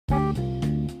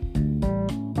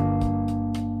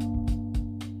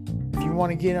You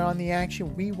want to get on the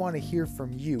action? We want to hear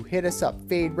from you. Hit us up,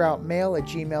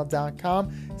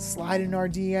 faderoutemail@gmail.com. Slide in our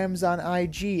DMs on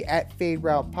IG at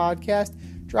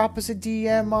FadeRoutePodcast. Drop us a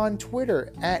DM on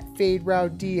Twitter at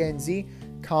FadeRouteDNZ.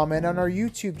 Comment on our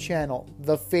YouTube channel,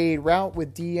 The Fade Route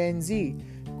with DNZ.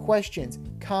 Questions,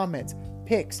 comments,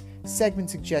 picks, segment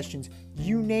suggestions,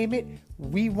 you name it,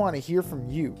 we want to hear from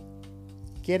you.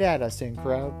 Get at us, in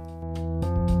crowd.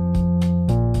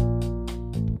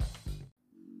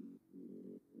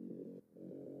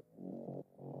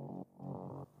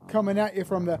 Coming at you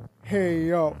from the Hey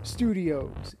Yo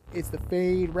Studios, it's The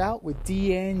Fade Route with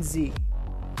DNZ.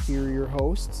 Here are your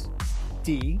hosts,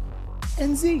 D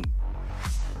and Z.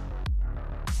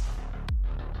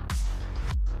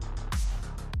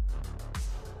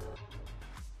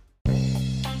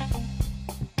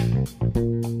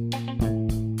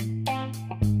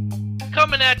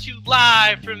 Coming at you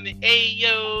live from the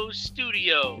Ayo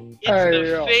Studio. It's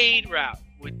the Fade Route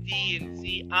with D and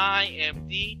Z. I am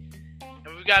D,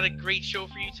 and we've got a great show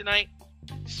for you tonight.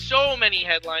 So many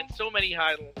headlines,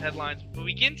 headlines. We'll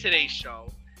begin today's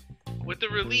show with the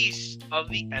release of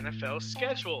the NFL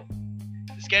schedule.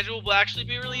 The schedule will actually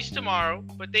be released tomorrow,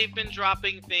 but they've been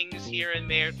dropping things here and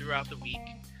there throughout the week.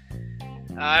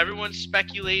 Everyone's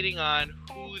speculating on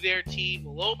who their team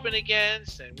will open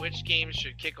against and which games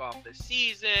should kick off the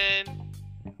season,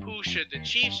 who should the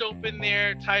Chiefs open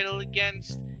their title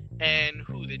against, and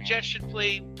who the Jets should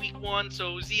play week 1.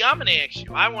 So, Z, I'm going to ask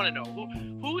you. I want to know,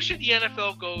 who should the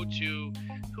NFL go to?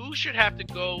 Who should have to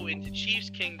go into Chiefs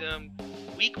Kingdom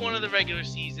week 1 of the regular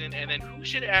season? And then who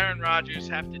should Aaron Rodgers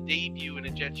have to debut in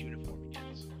a Jets uniform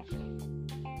against?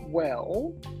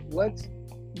 Well, let's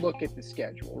look at the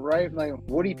schedule, right? Like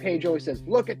Woody Page always says,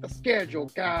 look at the schedule,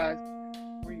 guys.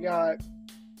 We got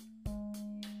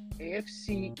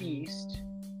AFC East.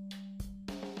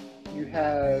 You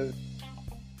have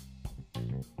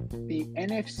the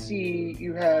NFC.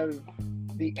 You have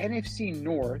the NFC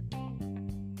North.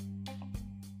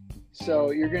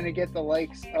 So you're going to get the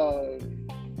likes of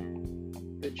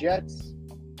the Jets.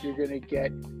 You're going to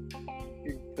get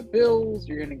the Bills,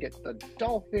 you're going to get the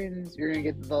Dolphins, you're going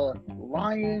to get the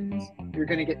Lions, you're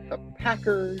going to get the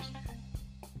Packers.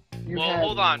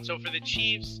 Hold on. So for the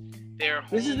Chiefs,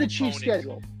 this is the Chiefs'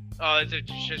 schedule. Oh, is it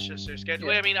just their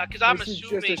schedule? Yeah. I mean, because I'm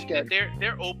assuming that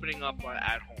they're opening up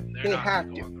at home. They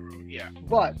have to. On the road. Yeah.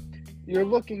 But you're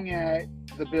looking at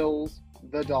the Bills,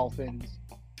 the Dolphins,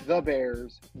 the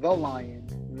Bears, the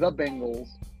Lions, the Bengals,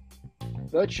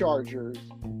 the Chargers,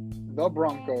 the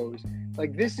Broncos.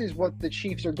 Like, this is what the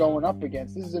Chiefs are going up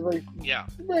against. This is a very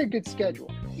good schedule.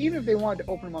 Even if they wanted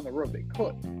to open them on the road, they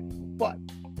could. But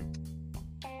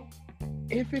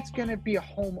if it's going to be a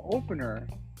home opener,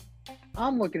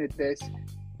 I'm looking at this,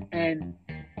 and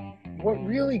what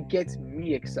really gets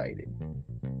me excited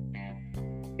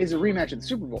is a rematch of the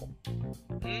Super Bowl.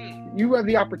 You have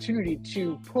the opportunity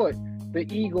to put the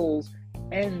Eagles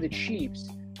and the Chiefs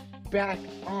back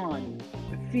on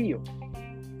the field.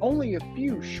 Only a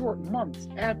few short months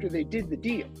after they did the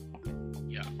deal.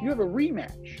 Yeah. You have a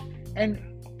rematch. And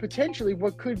potentially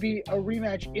what could be a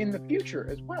rematch in the future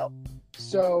as well.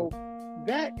 So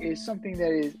that is something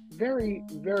that is very,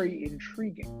 very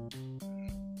intriguing.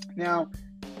 Now,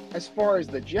 as far as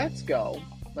the Jets go,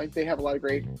 like, they have a lot of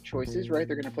great choices, right?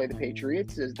 They're going to play the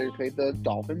Patriots, as they play the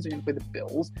Dolphins, they're going to play the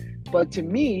Bills. But to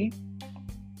me,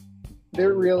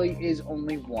 there really is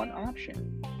only one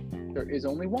option. There is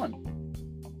only one.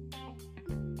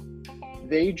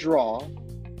 They draw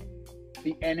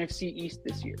the NFC East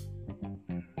this year.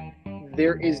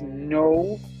 There is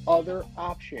no other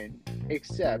option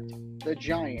except the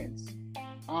Giants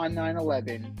on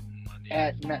 9/11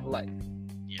 at MetLife.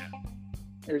 Yeah.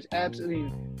 There's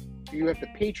absolutely, you have the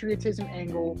patriotism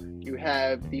angle, you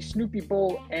have the Snoopy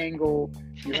Bowl angle,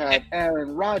 you have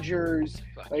Aaron Rodgers,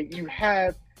 like, you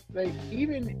have, like,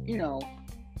 even, you know,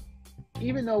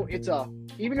 even though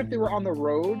even if they were on the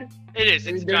road, it's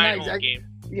a giant home game.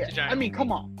 Yeah, I mean,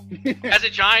 come on. As a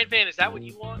Giant fan, is that what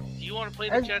you want? Do you want to play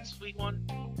the Jets week 1?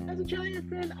 As a Giant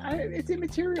fan, it's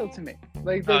immaterial to me.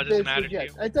 Like, it doesn't matter to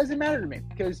you? It doesn't matter to me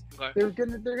because they're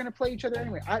gonna play each other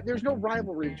anyway. There's no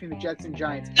rivalry between the Jets and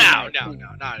Giants. No,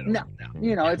 not at all. No.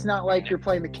 You know, it's not like you're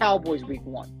playing the Cowboys week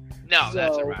 1. No, so,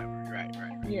 that's a rivalry. Right.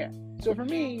 Yeah. So for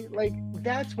me, like,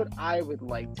 that's what I would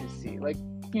like to see. Like,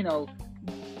 you know,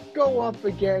 go up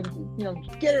again. You know,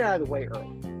 get it out of the way early.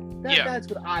 That's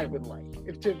what I would like.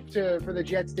 For the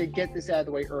Jets to get this out of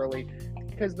the way early,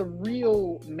 because the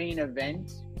real main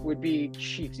event would be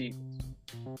Chiefs-Eagles.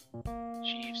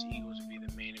 Chiefs-Eagles would be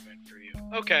the main event for you.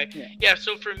 Okay. Yeah,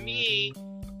 so for me,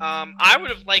 I would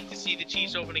have liked to see the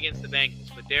Chiefs open against the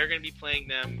Bengals, but they're going to be playing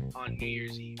them on New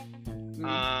Year's Eve.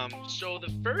 So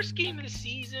the first game of the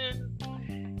season,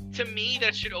 to me,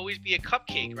 that should always be a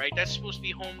cupcake, right? That's supposed to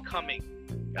be homecoming.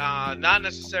 Not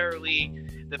necessarily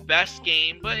the best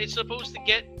game, but it's supposed to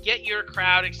get your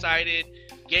crowd excited,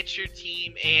 get your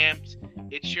team amped.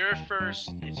 It's your first.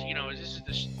 It's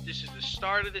this is the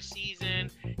start of the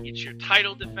season. It's your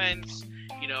title defense.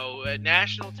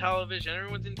 National television.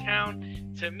 Everyone's in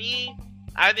town. To me,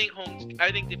 I think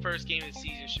the first game of the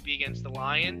season should be against the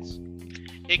Lions.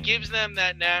 It gives them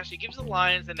it gives the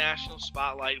Lions the national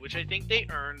spotlight, which I think they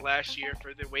earned last year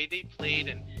for the way they played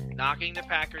and knocking the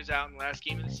Packers out in the last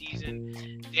game of the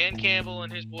season. Dan Campbell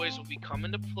and his boys will be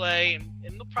coming to play, and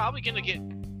they're probably gonna get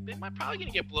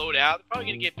blowed out. They're probably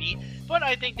gonna get beat, but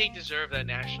I think they deserve that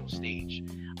national stage.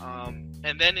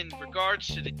 And then in regards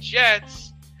to the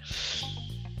Jets,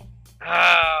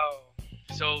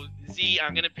 so Z,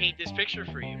 I'm gonna paint this picture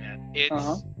for you, man.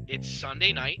 It's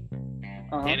Sunday night.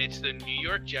 And it's the New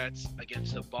York Jets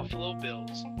against the Buffalo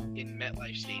Bills in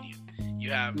MetLife Stadium. You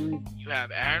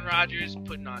have Aaron Rodgers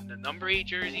putting on the number 8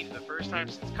 jersey for the first time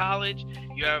since college.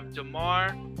 You have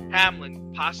DeMar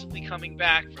Hamlin possibly coming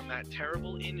back from that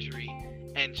terrible injury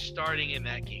and starting in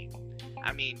that game.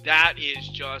 I mean, that is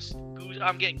just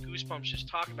I'm getting goosebumps just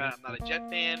talking about it. I'm not a Jet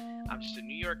fan. I'm just a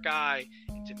New York guy.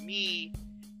 And to me,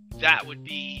 that would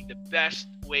be the best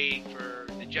way for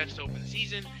the Jets to open the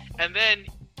season. And then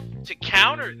to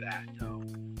counter that, though,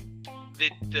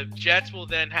 the Jets will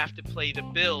then have to play the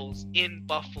Bills in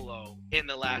Buffalo in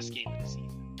the last game of the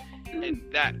season, and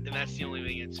that's the only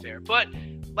thing that's fair. But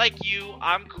like you,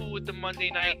 I'm cool with the Monday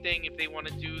night thing if they want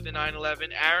to do the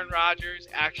 9/11. Aaron Rodgers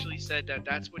actually said that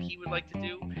that's what he would like to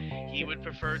do. He would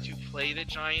prefer to play the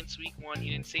Giants week 1. He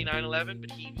didn't say 9/11,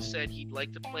 but he said he'd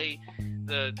like to play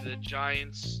the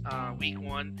Giants week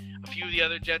 1. A few of the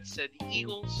other Jets said the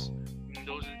Eagles.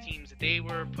 Those are the teams that they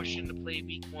were pushing to play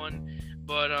week 1.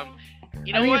 But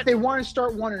if they want to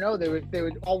start 1-0, they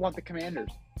would all want the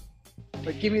Commanders.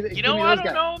 But give me the. I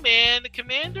don't know, man. The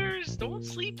Commanders, don't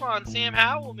sleep on Sam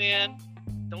Howell, man.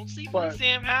 Don't sleep on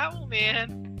Sam Howell,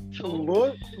 man.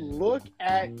 Look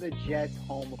at the Jets'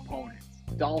 home opponents: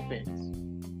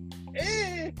 Dolphins,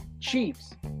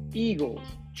 Chiefs, Eagles,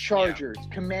 Chargers,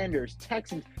 Commanders,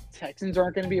 Texans. Texans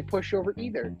aren't going to be a pushover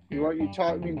either.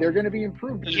 They're going to be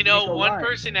improved. One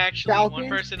person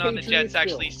on the Jets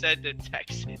actually said the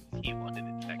Texans. He wanted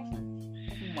the Texans.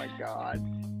 Oh my God.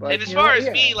 But, and as far as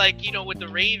me, with the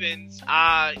Ravens,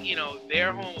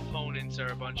 their home opponents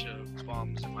are a bunch of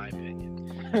bums, in my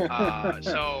opinion.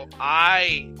 So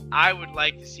I would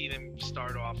like to see them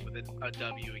start off with a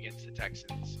W against the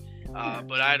Texans.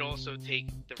 But I'd also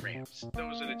take the Rams.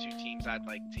 Those are the two teams I'd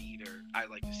like to see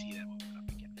them open up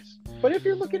against. But if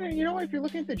you're looking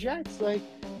at the Jets,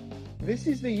 this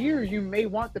is the year you may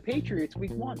want the Patriots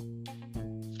week 1.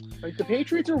 The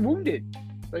Patriots are wounded.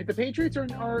 The Patriots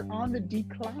are on the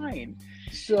decline.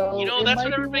 So that's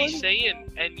what everybody's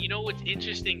saying. And what's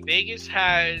interesting? Vegas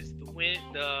has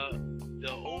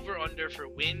the over under for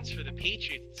wins for the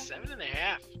Patriots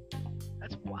 7.5.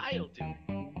 That's wild, dude.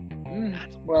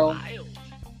 That's wild.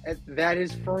 That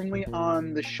is firmly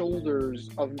on the shoulders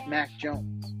of Mac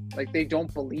Jones. They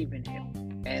don't believe in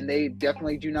him. And they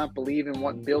definitely do not believe in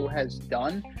what Bill has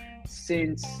done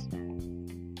since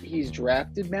he's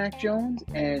drafted Mac Jones.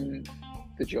 And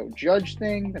the Joe Judge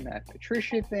thing, the Matt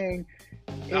Patricia thing.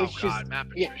 Matt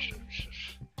Patricia.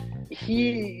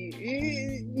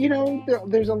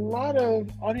 There's a lot of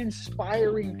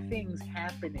uninspiring things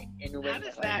happening in New England.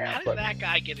 How does that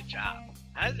guy get a job?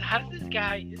 How does this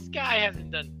guy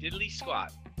hasn't done diddly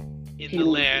squat in the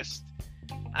last,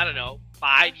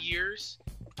 5 years,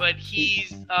 but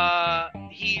he's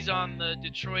on the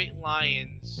Detroit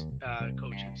Lions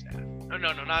coaching staff.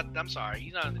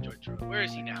 He's not on the Detroit. Where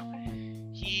is he now?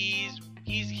 He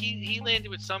landed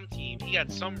with some team. He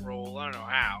got some role. I don't know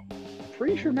how.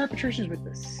 Pretty sure Matt Patricia's with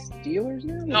the Steelers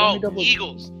now. No,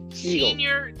 Eagles.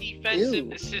 Senior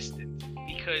defensive assistant,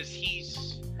 because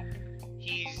he's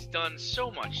done so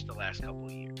much the last couple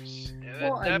of years.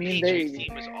 That Patriots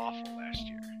team was awful last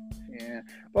year. Yeah.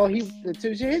 Well,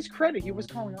 to his credit, he was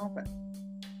calling offense.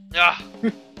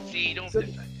 See, don't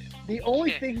defend him. The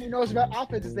only thing he knows about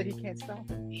offense is that he can't stop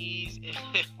it. He's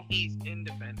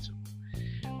indefensible.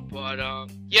 But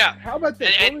How about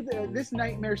this? This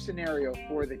nightmare scenario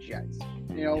for the Jets?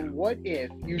 What if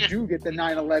you do get the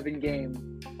 9/11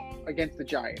 game against the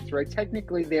Giants? Right?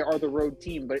 Technically, they are the road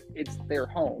team, but it's their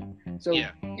home. So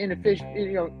in effect,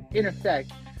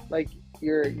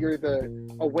 you're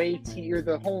the away team. You're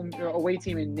the home away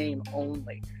team in name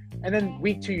only. And then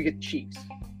week 2, you get the Chiefs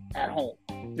at home.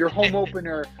 Your home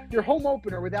opener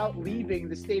without leaving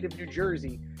the state of New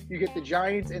Jersey. You get the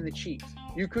Giants and the Chiefs.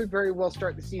 You could very well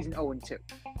start the season 0-2.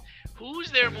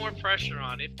 Who's there more pressure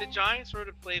on? If the Giants were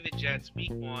to play the Jets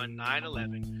week 1,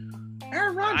 9-11.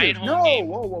 Aaron Rodgers. No. Game.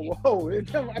 Whoa.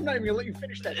 I'm not even going to let you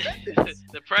finish that sentence.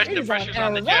 the pressure's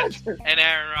on the Jets and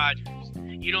Aaron Rodgers.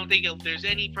 You don't think there's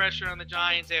any pressure on the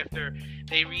Giants after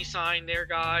they re-signed their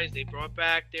guys, they brought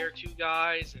back their 2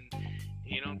 guys, and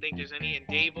you don't think there's any in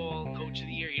Daboll, Coach of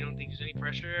the Year? You don't think there's any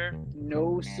pressure there?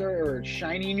 No, sir.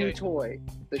 Shiny new toy.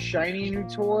 The shiny new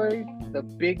toy, the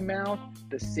big mouth,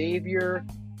 the savior,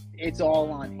 it's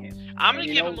all on him. I'm going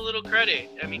to give him a little credit.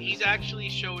 I mean, he's actually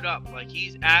showed up. Like,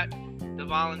 he's at the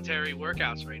voluntary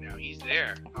workouts right now. He's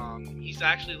there. He's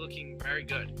actually looking very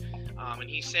good. And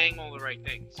he's saying all the right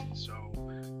things. So,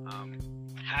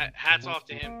 hats off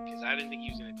to him, because I didn't think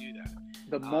he was going to do that.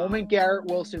 The moment Garrett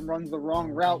Wilson runs the wrong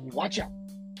route, watch out.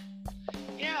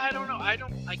 Yeah, I don't know.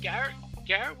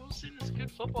 Garrett Wilson is a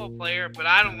good football player, but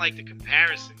I don't like the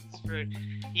comparisons.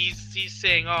 He's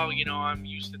saying, oh, you know, I'm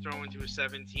used to throwing to a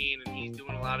 17, and he's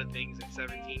doing a lot of things at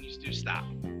 17 used to. Stop.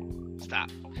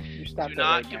 Do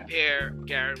not compare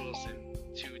Garrett Wilson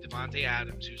to Devontae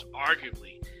Adams, who's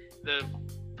arguably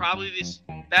probably the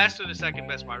best or the second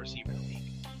best wide receiver in the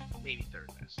league, maybe third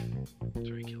best. That's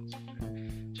where he kills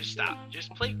him. Just stop.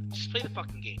 Just play the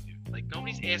fucking game, dude. Like,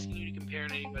 nobody's asking you to compare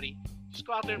to anybody. Just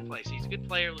go out there and play. So he's a good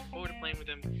player. Look forward to playing with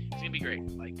him. He's gonna be great.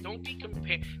 Like, don't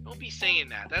be saying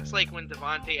that. That's like when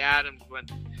Devontae Adams when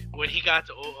he got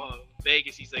to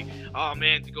Vegas. He's like, oh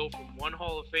man, to go from one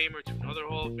Hall of Famer to another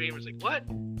Hall of Famer. It's like, what?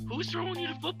 Who's throwing you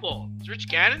the football? Is Rich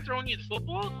Gannon throwing you the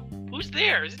football? Who's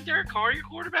there? Isn't Derek Carr your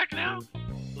quarterback now?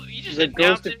 You just the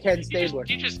ghost of Ken Stabler.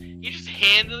 You just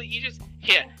handle it.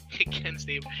 Ken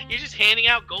Stabler. You're just handing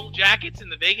out gold jackets in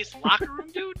the Vegas locker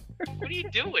room, dude. What are you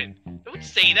doing? Don't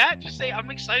say that. Just say, I'm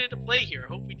excited to play here. I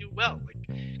hope we do well. Like,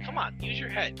 come on, use your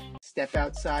head. Step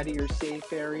outside of your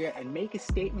safe area and make a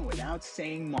statement without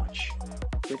saying much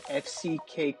with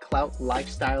FCK Clout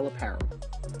Lifestyle Apparel.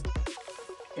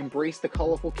 Embrace the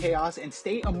colorful chaos and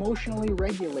stay emotionally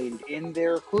regulated in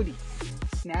their hoodies,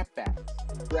 snapbacks,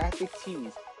 graphic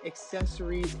tees,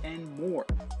 accessories, and more.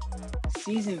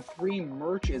 Season 3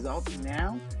 merch is up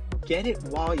now. Get it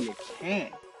while you can.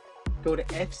 Go to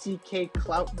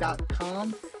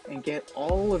fckclout.com and get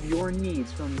all of your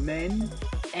needs from men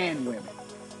and women.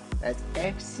 That's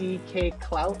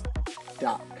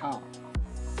fckclout.com.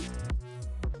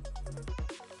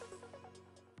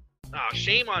 Oh,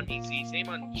 shame on me, Z.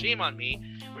 Shame on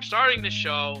me. We're starting the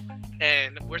show,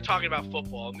 and we're talking about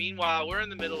football. Meanwhile, we're in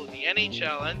the middle of the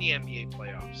NHL and the NBA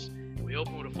playoffs. We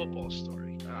open with a football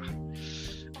story.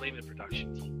 Blame the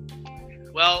production team.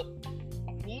 Well,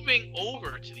 moving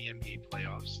over to the NBA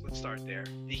playoffs, let's start there.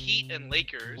 The Heat and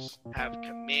Lakers have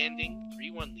commanding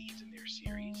 3-1 leads in their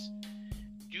series.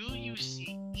 Do you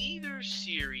see either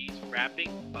series wrapping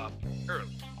up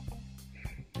early?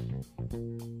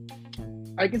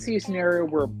 I can see a scenario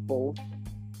where both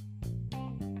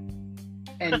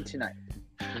end tonight.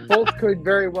 Both could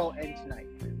very well end tonight.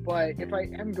 But if I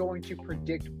am going to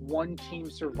predict one team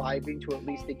surviving to at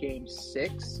least a game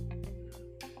 6,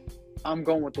 I'm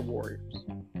going with the Warriors.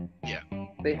 Yeah.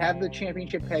 They have the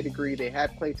championship pedigree. They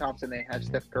have Klay Thompson. They have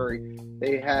Steph Curry.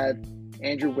 They have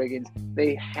Andrew Wiggins.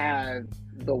 They have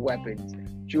the weapons.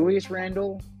 Julius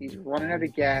Randle, he's running out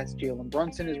of gas. Jalen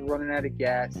Brunson is running out of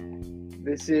gas.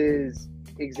 This is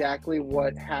exactly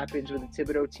what happens with the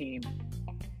Thibodeau team.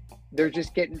 They're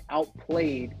just getting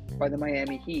outplayed by the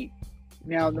Miami Heat.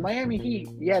 Now, the Miami Heat,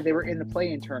 yeah, they were in the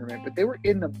play-in tournament, but they were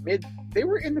in the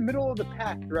middle of the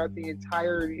pack throughout the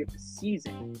entirety of the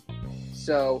season.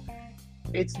 So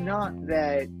it's not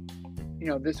that,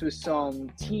 this was some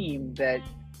team that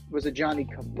was a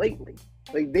Johnny-come-lately.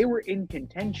 Like, they were in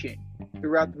contention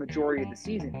throughout the majority of the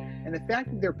season. And the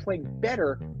fact that they're playing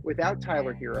better without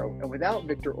Tyler Hero and without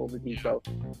Victor Oladipo,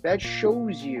 that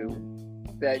shows you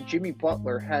that Jimmy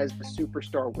Butler has the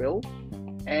superstar will,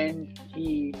 and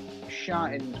he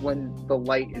shines when the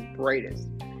light is brightest.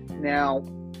 Now,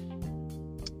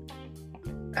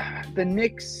 the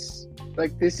Knicks,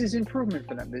 this is improvement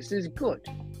for them. This is good.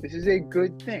 This is a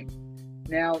good thing.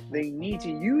 Now, they need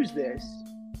to use this,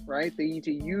 right? They need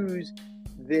to use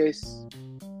this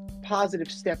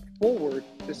positive step forward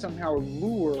to somehow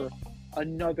lure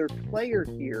another player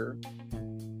here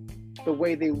the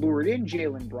way they lured in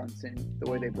Jalen Brunson, the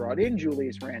way they brought in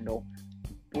Julius Randle,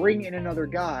 bring in another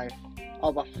guy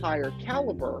of a higher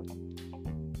caliber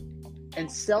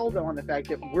and sell them on the fact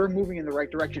that we're moving in the right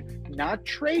direction. Not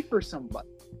trade for somebody.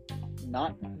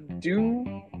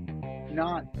 Do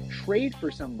not trade for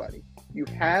somebody. You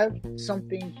have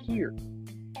something here.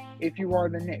 if you are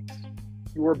the Knicks.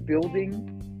 You are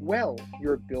building well.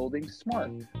 You're building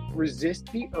smart.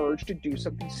 Resist the urge to do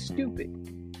something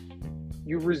stupid.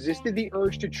 You've resisted the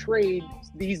urge to trade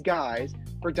these guys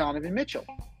for Donovan Mitchell.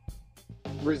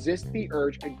 Resist the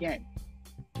urge again.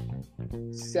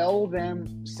 Sell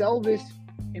this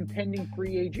impending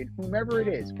free agent, whomever it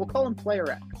is. We'll call him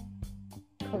Player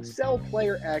X. Sell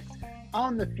Player X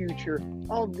on the future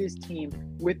of this team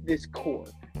with this core,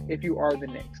 if you are the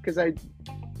Knicks. Because I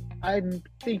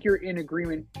think you're in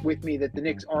agreement with me that the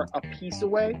Knicks are a piece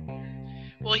away.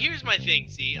 Well, here's my thing,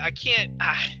 see. I can't...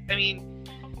 I mean,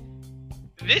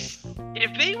 this...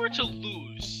 If they were to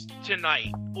lose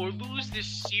tonight, or lose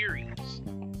this series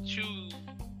to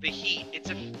the Heat, it's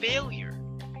a failure.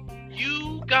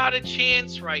 You got a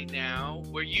chance right now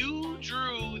where you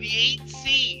drew the 8th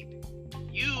seed.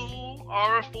 You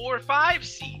are a 4 or 5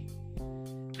 seed.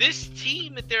 This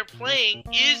team that they're playing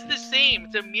is the same.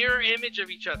 It's a mirror image of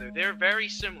each other. They're very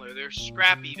similar. They're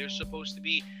scrappy. They're supposed to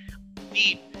be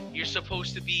deep. You're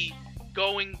supposed to be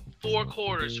going 4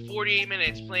 quarters, 48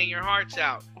 minutes, playing your hearts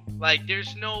out. Like,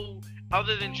 there's no,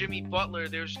 other than Jimmy Butler,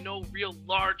 there's no real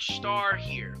large star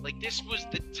here. Like, this was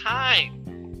the time.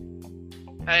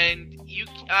 And you,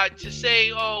 to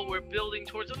say, oh, we're building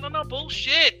towards, no,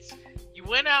 bullshit. You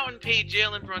went out and paid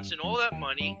Jalen Brunson all that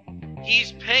money.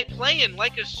 He's playing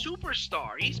like a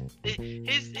superstar.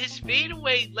 His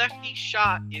fadeaway lefty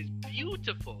shot is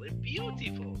beautiful. It's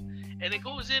beautiful, and it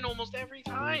goes in almost every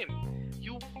time.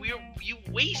 You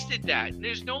wasted that.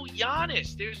 There's no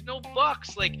Giannis. There's no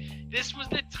Bucks. Like, this was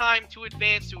the time to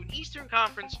advance to an Eastern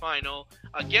Conference final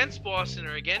against Boston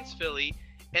or against Philly,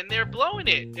 and they're blowing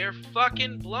it. They're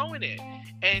fucking blowing it.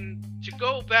 And to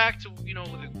go back to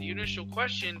the initial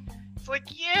question. It's like,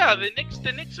 yeah,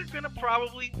 the Knicks are going to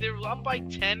probably, they're up by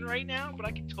 10 right now, but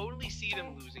I can totally see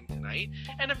them losing tonight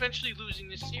and eventually losing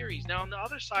this series. Now, on the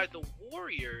other side, the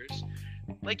Warriors,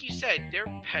 like you said, they're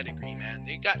pedigree, man.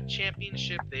 They got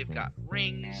championship, they've got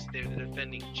rings, they're the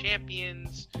defending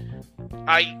champions.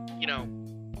 I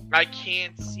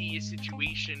can't see a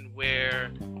situation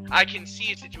where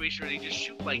they just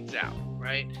shoot lights out,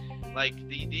 right? Like,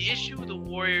 the issue the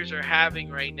Warriors are having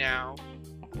right now,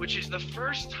 which is the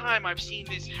first time I've seen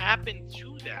this happen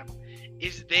to them,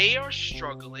 is they are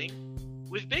struggling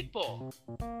with big ball.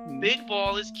 Big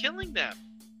ball is killing them.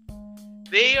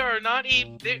 They are not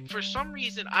able, for some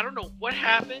reason, I don't know what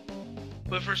happened,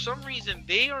 but for some reason,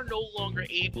 they are no longer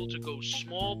able to go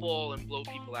small ball and blow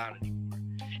people out anymore.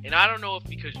 And I don't know if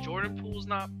because Jordan Poole's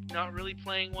not really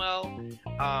playing well.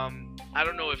 I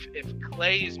don't know if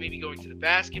Clay is maybe going to the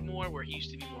basket more, where he used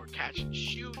to be more catch and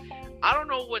shoot. I don't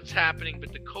know what's happening,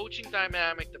 but the coaching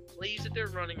dynamic, the plays that they're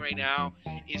running right now,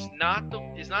 is not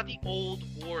the old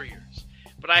Warriors.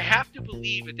 But I have to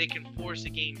believe that they can force a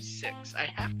game 6. I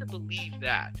have to believe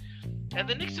that. And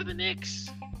the Knicks are the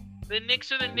Knicks. The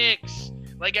Knicks are the Knicks.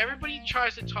 Like, everybody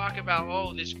tries to talk about,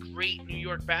 oh, this great New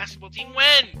York basketball team.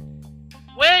 When?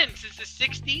 Since the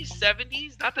 60s,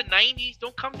 70s, not the 90s.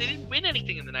 They didn't win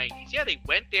anything in the 90s. Yeah, they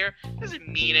went there. Doesn't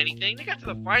mean anything. They got to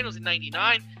the finals in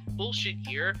 99. Bullshit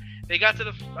year.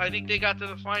 I think they got to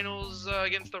the finals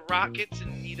against the Rockets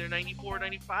in either 94 or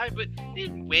 95, but they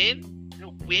didn't win. They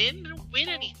don't win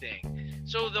anything.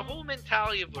 So the whole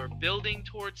mentality of we're building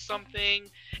towards something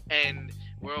and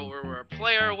we're a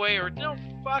player away, or no,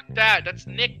 fuck that. That's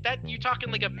Nick. That you're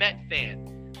talking like a Met fan.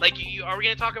 Like, are we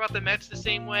going to talk about the Mets the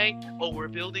same way? Oh, we're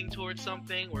building towards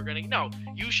something. No,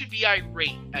 you should be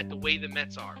irate at the way the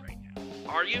Mets are right now.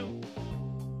 Are you?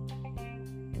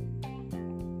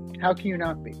 How can you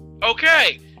not be?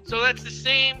 Okay, so that's the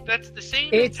same. It's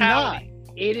mentality.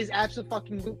 Not. It is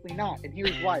absolutely not. And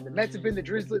here's why: the Mets have been the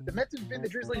drizzling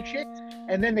shits,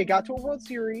 and then they got to a World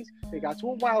Series. They got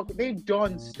to a wild. They've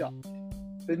done stuff.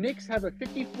 The Knicks have a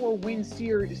 54-win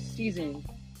season.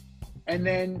 And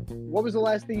then, what was the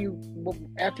last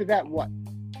thing after that, what?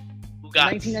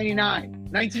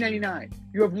 1999.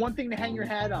 You have one thing to hang your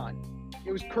hat on.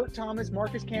 It was Kurt Thomas,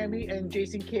 Marcus Camby, and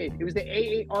Jason Kidd. It was the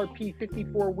AARP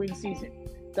 54-win season.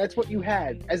 That's what you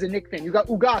had as a Knicks fan. You got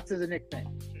Ugats as a Knicks fan.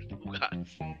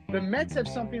 The Mets have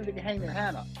something they can hang their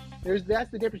hat on.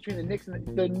 That's the difference between the Knicks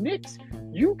and the Knicks.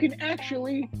 You can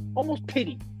actually almost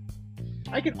pity.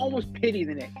 I can almost pity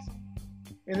the Knicks.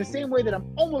 In the same way that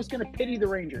I'm almost going to pity the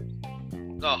Rangers.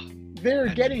 Oh, they're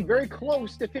getting very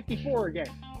close to 54 again.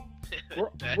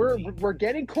 We're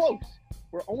getting close.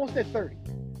 We're almost at 30.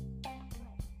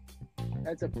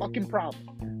 That's a fucking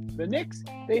problem. The Knicks,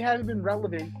 they haven't been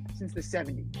relevant since the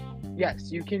 70s.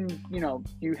 Yes, you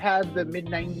have the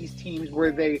mid-90s teams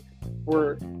where they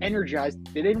were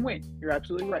energized. They didn't win. You're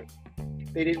absolutely right.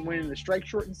 They didn't win in the strike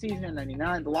shortened season in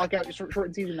 99, the lockout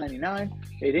shortened season in 99.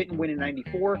 They didn't win in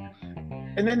 94.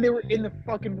 And then they were in the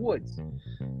fucking woods.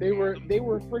 They were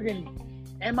friggin'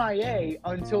 MIA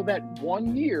until that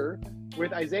 1 year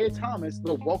with Isaiah Thomas,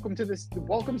 the welcome to the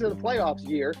playoffs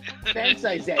year. Thanks,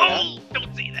 Isaiah. Oh,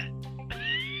 don't say that.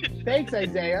 Thanks,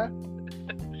 Isaiah.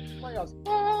 Playoffs.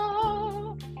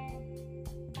 Ah!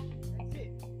 That's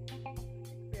it.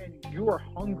 And you are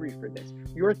hungry for this.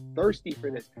 You're thirsty for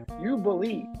this. You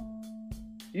believe.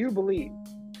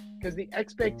 Because the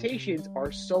expectations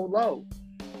are so low.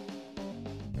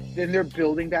 Then they're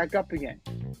building back up again.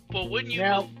 But wouldn't you?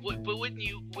 Now, would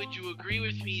you agree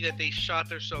with me that they shot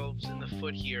themselves in the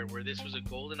foot here, where this was a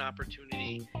golden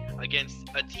opportunity against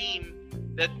a team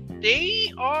that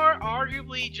they are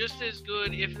arguably just as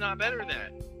good, if not better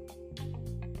than?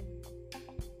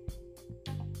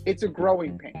 It's a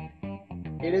growing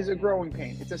pain. It is a growing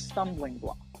pain. It's a stumbling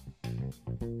block.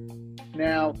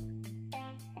 Now,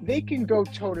 they can go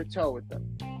toe-to-toe with them.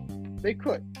 They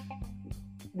could.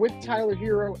 With Tyler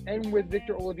Hero and with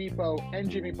Victor Oladipo and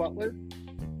Jimmy Butler,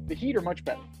 the Heat are much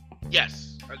better.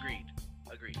 Yes, agreed.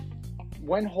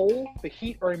 When whole, the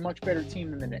Heat are a much better team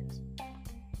than the Knicks.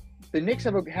 The Knicks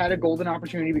have had a golden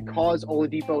opportunity because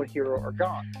Oladipo and Hero are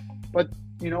gone. But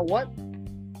you know what?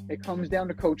 It comes down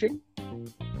to coaching.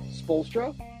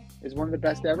 Spoelstra is one of the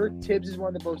best ever. Tibbs is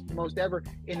one of the most ever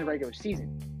in the regular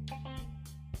season.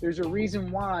 There's a reason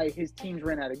why his teams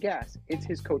ran out of gas. It's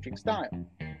his coaching style.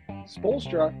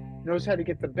 Spoelstra knows how to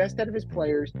get the best out of his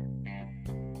players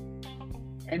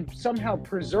and somehow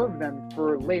preserve them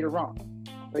for later on.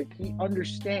 Like, he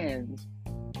understands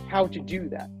how to do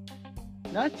that.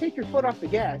 Not take your foot off the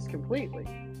gas completely,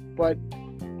 but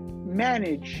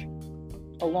manage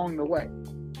along the way.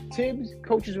 Tibbs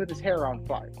coaches with his hair on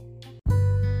fire.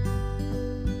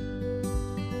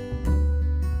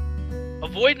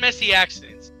 Avoid messy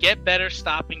accidents. Get better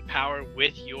stopping power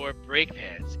with your brake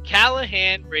pads.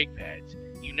 Callahan brake pads.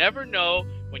 You never know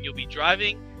when you'll be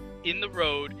driving in the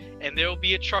road and there will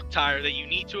be a truck tire that you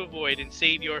need to avoid and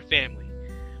save your family.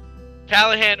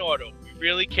 Callahan Auto. We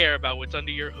really care about what's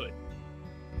under your hood.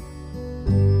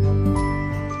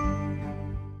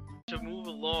 To move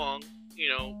along,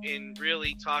 in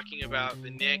really talking about the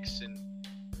Knicks and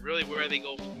really where they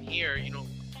go from here,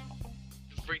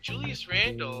 for Julius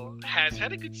Randle has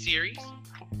had a good series,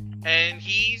 and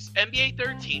he's NBA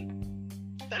 13.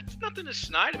 That's nothing to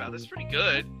snide about. That's pretty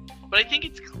good. But I think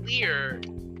it's clear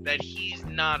that he's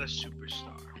not a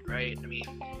superstar, right? I mean,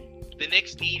 the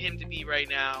Knicks need him to be right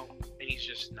now, and he's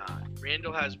just not.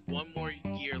 Randle has one more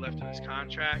year left on his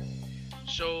contract.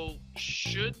 So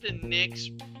should the Knicks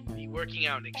be working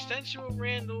out an extension with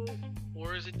Randle,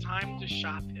 or is it time to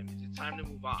shop him? Is it time to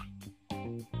move on?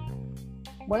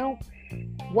 Well,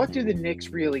 what do the Knicks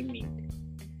really need?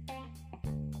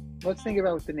 Let's think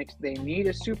about what the Knicks. They need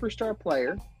a superstar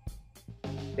player.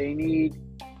 They need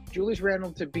Julius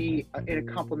Randle to be in a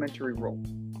complementary role.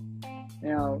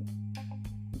 Now,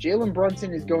 Jalen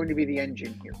Brunson is going to be the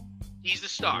engine here. He's the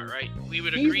star, right? We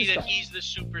would agree that he's the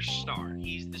superstar.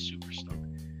 He's the superstar.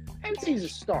 I would say he's a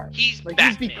star. He's like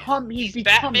Batman. He's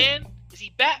becoming. Batman? Is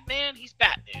he Batman? He's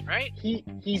Batman, right?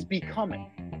 He's becoming.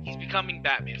 He's becoming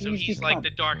Batman. So he's like the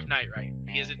Dark Knight, right?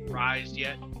 He hasn't rised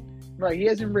yet. Right, he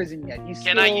hasn't risen yet.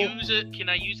 Can I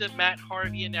use a Matt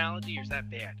Harvey analogy, or is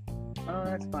that bad? Oh,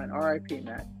 that's fine. R.I.P.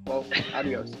 Matt. Well,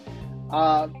 adios.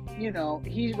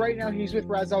 He's right now. He's with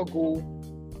Ra's al Ghul.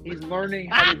 He's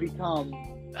learning how to become.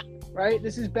 Right.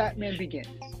 This is Batman Begins.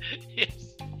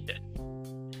 Yes.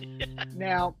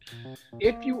 Now,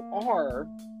 if you are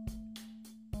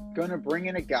gonna bring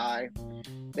in a guy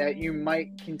that you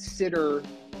might consider,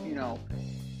 there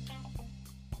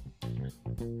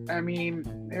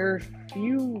are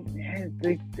few.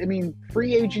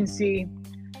 Free agency.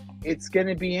 It's going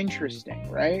to be interesting,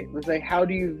 right? It's like, how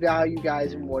do you value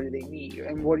guys and what do they need?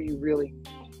 And what do you really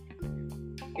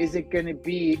need? Is it going to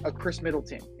be a Chris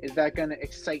Middleton? Is that going to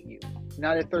excite you?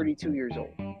 Not at 32 years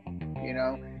old.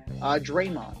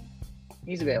 Draymond.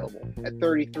 He's available at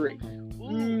 33.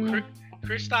 Ooh,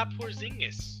 Kristaps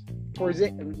Porzingis.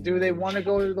 Do they want to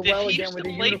go to the well again with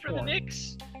the unicorn? For the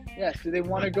Knicks? Yes. Do they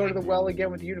want to go to the well again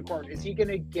with the unicorn? Is he going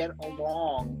to get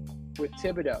along with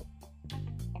Thibodeau?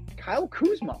 Kyle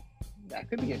Kuzma. That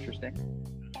could be interesting.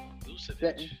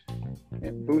 Vucevic.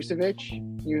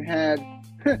 You had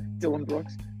Dylan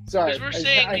Brooks. Sorry. Because we're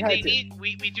saying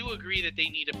we do agree that they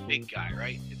need a big guy,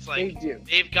 right? It's like they do.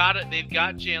 They've got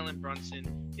Jalen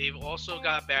Brunson. They've also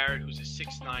got Barrett, who's a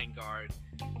 6'9" guard.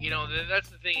 That's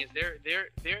the thing, is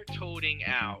they're toting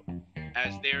out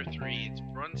as their three. It's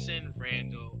Brunson,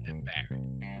 Randle, and Barrett.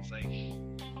 It's like,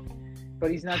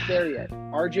 but he's not there yet.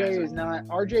 RJ is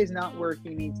not where he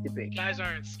needs to be. Guys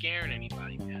aren't scaring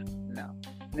anybody, man. No.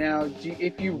 Now,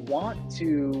 if you want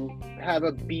to have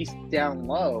a beast down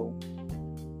low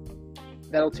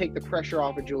that'll take the pressure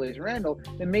off of Julius Randle,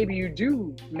 then maybe you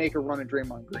do make a run at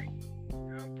Draymond Green.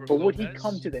 But would he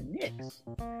come to the Knicks?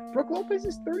 Brook Lopez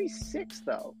is 36,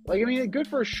 though. Like, I mean, good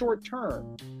for a short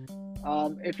term.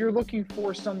 If you're looking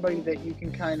for somebody that you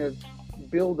can kind of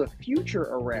build a future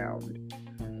around,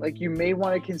 like, you may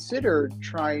want to consider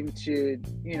trying to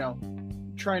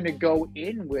go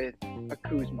in with a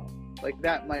Kuzma. Like,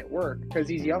 that might work because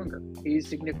he's younger. He's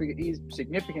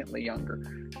significantly younger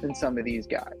than some of these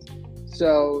guys.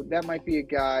 So that might be a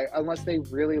guy, unless they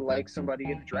really like somebody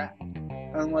in the draft.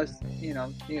 Unless,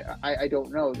 I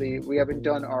don't know. We haven't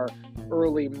done our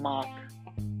early mock,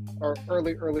 or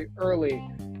early,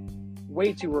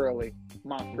 way too early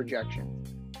mock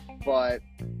projections. But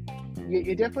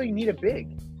you definitely need a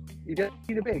big. You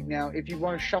definitely need a big. Now, if you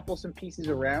want to shuffle some pieces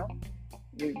around,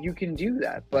 you can do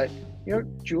that. But,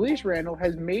 Julius Randle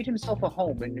has made himself a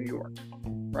home in New York,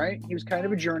 right? He was kind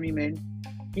of a journeyman.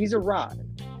 He's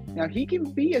arrived. Now, he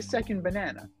can be a second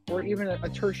banana or even a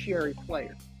tertiary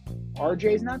player.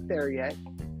 RJ's not there yet,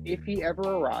 if he ever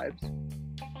arrives.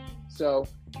 So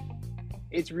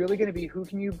it's really going to be who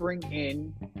can you bring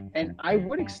in. And I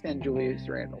would extend Julius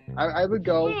Randle. I would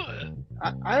go.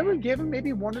 I would give him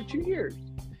maybe 1 or 2 years.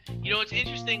 It's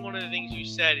interesting. One of the things you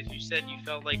said is you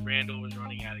felt like Randle was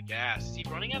running out of gas. Is he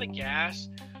running out of gas,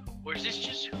 or is this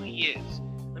just who he is?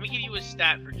 Let me give you a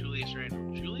stat for Julius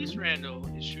Randle. Julius Randle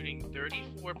is shooting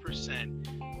 34%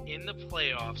 in the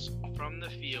playoffs from the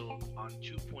field on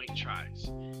 2-point tries.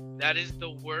 That is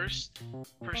the worst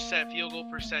field goal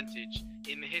percentage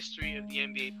in the history of the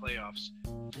NBA playoffs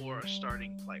for a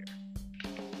starting player.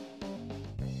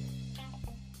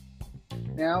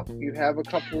 Now, you have a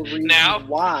couple of reasons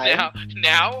why.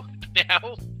 Now.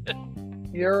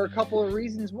 There are a couple of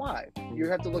reasons why. You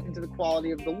have to look into the quality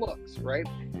of the looks, right?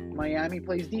 Miami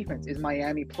plays defense. Is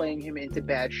Miami playing him into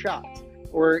bad shots?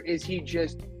 Or is he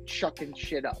just chucking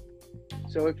shit up?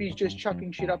 So if he's just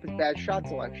chucking shit up, it's bad shot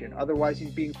selection. Otherwise,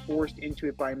 he's being forced into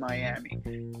it by Miami.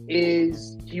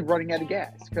 Is he running out of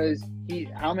gas? Because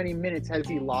how many minutes has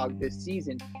he logged this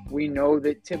season? We know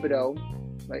that Thibodeau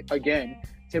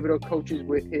coaches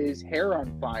with his hair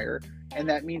on fire, and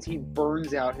that means he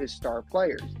burns out his star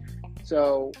players.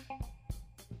 So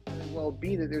it may well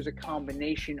be that there's a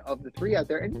combination of the three out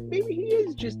there, and maybe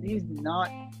he's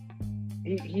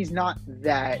not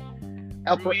that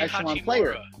upper echelon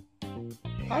player.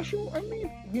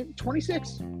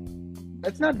 26.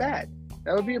 That's not bad.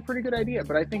 That would be a pretty good idea,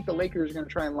 but I think the Lakers are going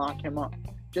to try and lock him up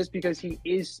just because he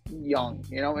is young,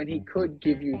 and he could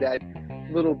give you that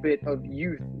little bit of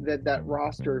youth that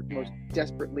roster most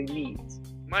desperately needs.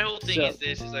 My whole thing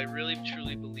is I really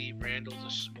truly believe Randle's a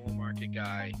small market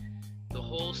guy. The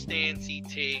whole stance he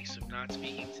takes of not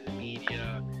speaking to the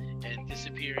media and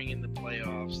disappearing in the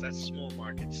playoffs, that's small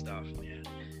market stuff, man.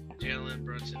 Jalen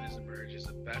Brunson has emerged as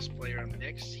the best player on the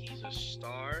Knicks. He's a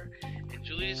star. And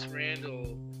Julius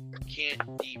Randle can't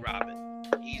be Robin.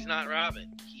 He's not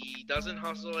Robin. He doesn't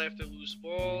hustle after loose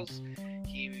balls.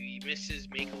 He misses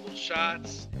makeable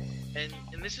shots. And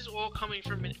this is all coming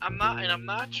from I'm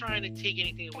not trying to take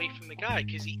anything away from the guy,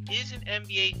 because he is an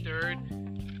NBA third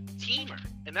teamer.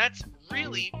 And that's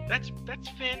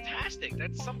fantastic.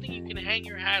 That's something you can hang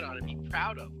your hat on and be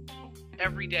proud of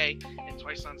every day and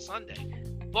twice on Sunday.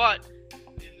 But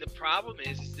the problem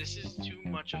is this is too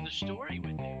much of the story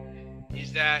with him.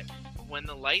 Is that when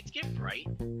the lights get bright,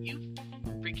 you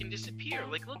freaking disappear.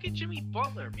 Like, look at Jimmy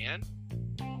Butler, man.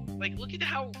 Like, look at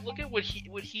what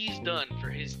he's done for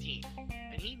his team.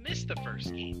 And he missed the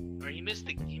first game, or he missed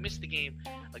the game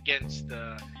against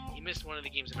he missed one of the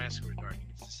games in Madison Square Garden.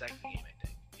 It's the second game, I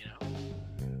think.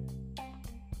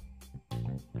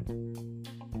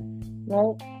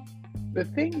 Well, the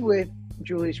thing with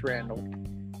Julius Randle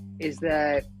is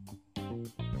that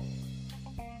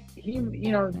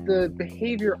the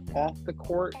behavior off the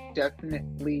court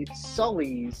definitely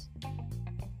sullies.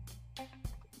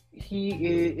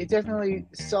 It definitely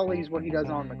sullies what he does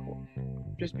on the court,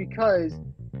 just because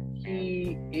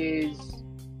he is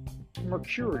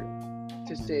mercurial,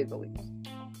 to say the least.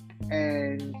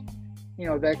 And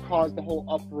that caused the whole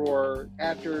uproar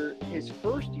after his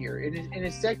first year. In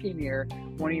his second year,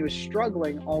 when he was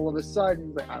struggling, all of a sudden,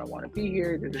 he's like, I don't want to be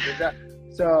here. Da, da, da, da.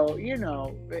 So,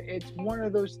 it's one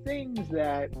of those things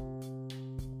that,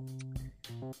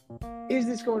 is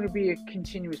this going to be a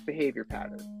continuous behavior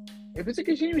pattern? If it's a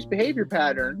continuous behavior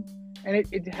pattern, and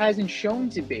it hasn't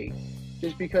shown to be,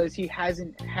 just because he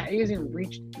hasn't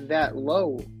reached that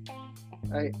low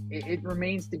It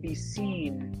remains to be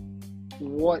seen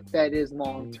what that is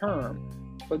long term.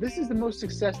 But this is the most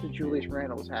success that Julius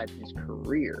Randle has had in his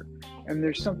career, and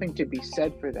there's something to be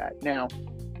said for that. Now,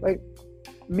 like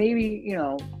maybe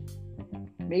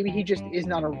he just is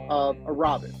not a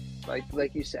Robin,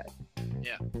 like you said.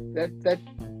 Yeah.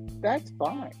 That's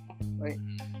fine. Like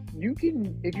you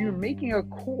can, if you're making a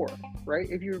core, right?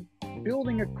 If you're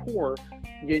building a core,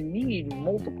 you need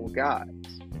multiple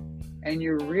guys, and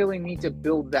you really need to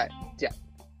build that depth.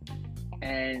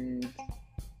 And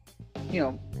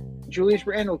Julius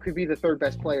Randle could be the third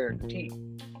best player in the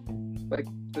team. Like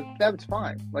that's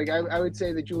fine. Like I would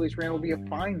say that Julius Randle would be a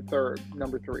fine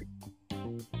number 3.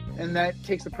 And that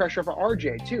takes the pressure off of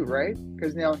RJ too, right?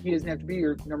 Because now he doesn't have to be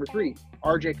your number 3.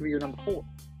 RJ can be your number 4.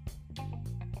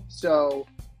 So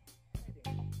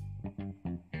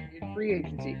in free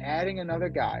agency, adding another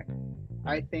guy,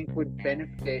 I think would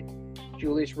benefit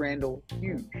Julius Randle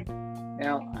huge.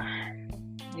 Now,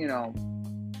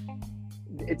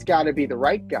 it's got to be the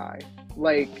right guy.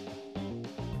 Like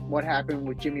what happened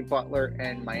with Jimmy Butler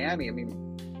and Miami. I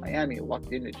mean, Miami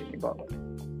lucked into Jimmy Butler.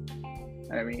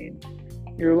 I mean,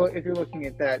 if you're looking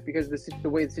at that, because the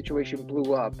way the situation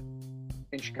blew up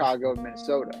in Chicago and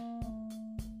Minnesota,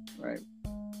 right?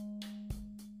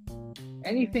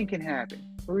 Anything can happen.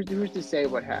 Who's to say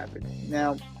what happened?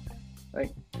 Now, like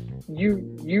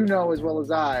you know as well as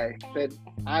I that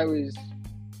I was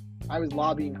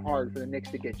lobbying hard for the Knicks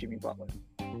to get Jimmy Butler.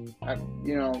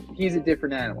 He's a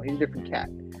different animal. He's a different cat.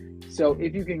 So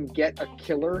if you can get a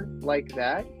killer like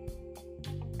that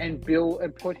and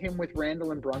put him with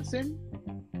Randle and Brunson,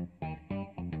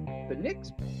 the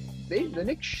Knicks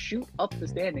shoot up the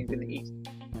standings in the East.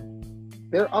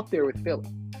 They're up there with Philly.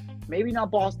 Maybe not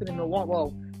Boston and Milwaukee.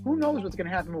 Well, who knows what's going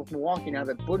to happen with Milwaukee now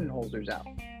that Budenholzer's out?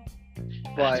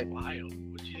 That's wild.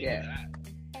 What do you think of that?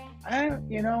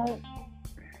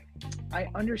 I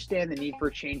understand the need for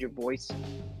a change of voice.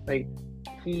 Like,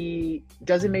 he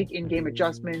doesn't make in-game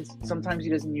adjustments. Sometimes he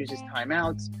doesn't use his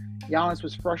timeouts. Giannis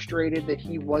was frustrated that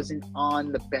he wasn't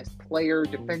on the best player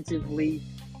defensively.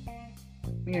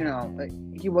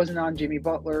 He wasn't on Jimmy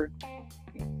Butler.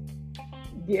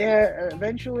 Yeah,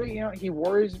 eventually, he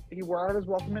wore out his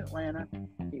welcome in Atlanta.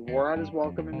 He wore out his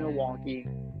welcome in Milwaukee.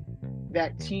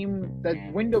 That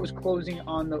window was closing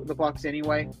on the Bucks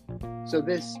anyway, so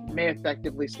this may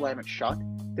effectively slam it shut,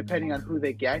 depending on who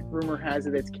they get. Rumor has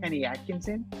it it's Kenny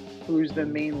Atkinson, who's the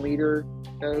main leader,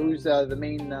 who's the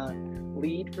main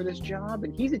lead for this job,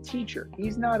 and he's a teacher.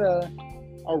 He's not a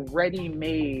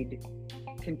ready-made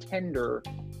contender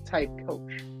type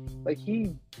coach. Like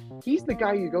he's the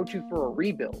guy you go to for a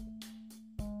rebuild.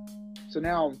 So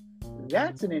now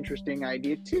that's an interesting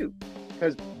idea too,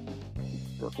 because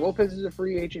Brook Lopez is a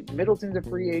free agent, Middleton's a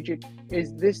free agent.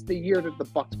 Is this the year that the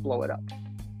Bucks blow it up?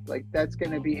 Like that's going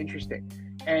to be interesting.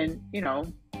 And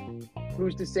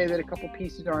who's to say that a couple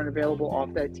pieces aren't available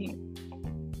off that team?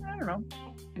 I don't know.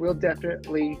 We'll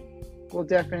definitely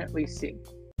see.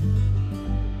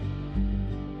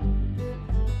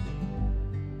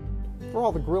 For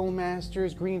all the grill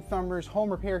masters, green thumbers, home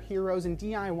repair heroes, and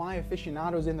DIY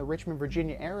aficionados in the Richmond,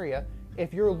 Virginia area,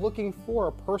 if you're looking for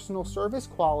a personal service,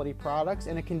 quality products,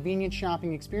 and a convenient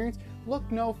shopping experience, look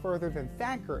no further than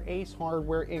Thacker Ace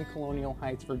Hardware in Colonial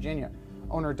Heights, Virginia.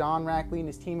 Owner Don Rackley and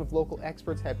his team of local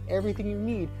experts have everything you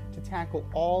need to tackle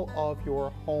all of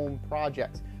your home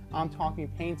projects. I'm talking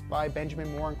paints by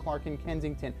Benjamin Moore and Clark in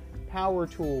Kensington, power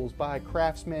tools by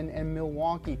Craftsman and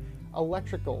Milwaukee,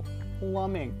 electrical,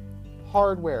 plumbing,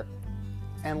 hardware,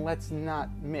 and let's not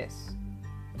miss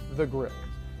the grills.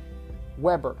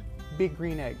 Weber, Big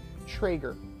Green Egg,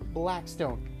 Traeger,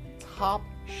 Blackstone, top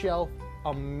shelf,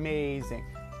 amazing.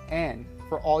 And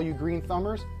for all you green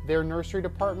thumbers, their nursery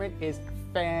department is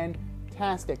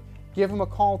fantastic. Give them a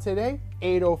call today,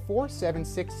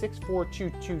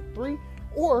 804-766-4223,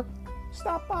 or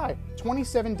stop by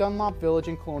 27 Dunlop Village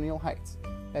in Colonial Heights.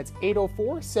 That's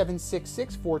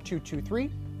 804-766-4223,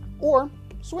 or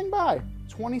swing by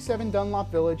 27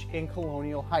 Dunlop Village in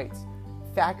Colonial Heights.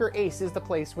 Thacker Ace is the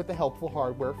place with the helpful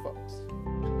hardware folks.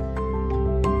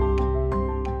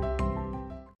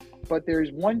 But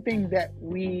there's one thing that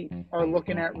we are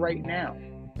looking at right now,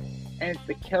 and it's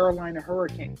the Carolina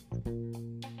Hurricanes.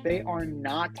 They are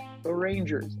not the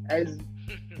Rangers. As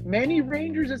many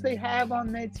Rangers as they have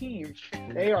on their team,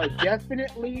 they are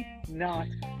definitely not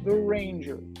the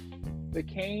Rangers. The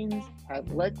Canes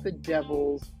have let the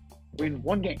Devils win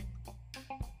one game.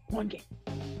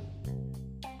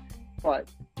 But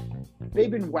they've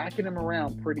been whacking them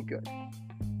around pretty good.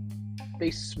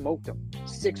 They smoked them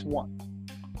 6-1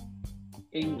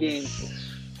 in game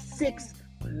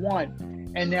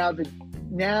 6-1. And now the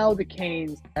Now the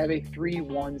Canes have a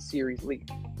 3-1 series lead.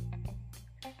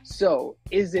 So,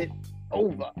 is it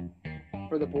over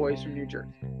for the boys from New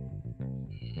Jersey?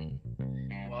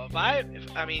 Well,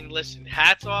 I mean, listen,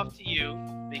 hats off to you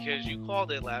because you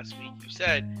called it last week. You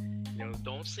said,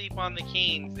 don't sleep on the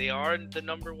Canes. They are the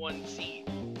number 1 seed.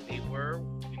 They were,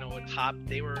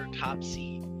 they were a top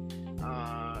seed.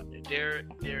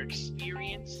 They're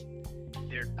experienced,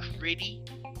 they're gritty,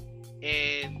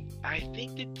 and I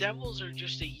think the Devils are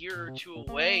just a year or two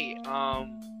away.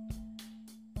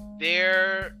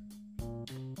 Their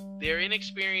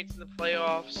inexperience in the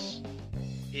playoffs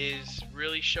is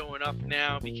really showing up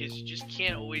now because you just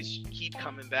can't always keep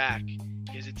coming back.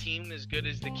 Because a team as good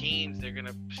as the Canes, they're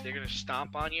gonna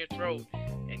stomp on your throat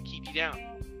and keep you down.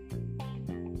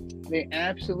 They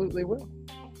absolutely will.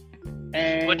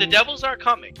 But the Devils are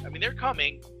coming. I mean, they're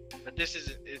coming, but this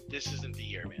isn't the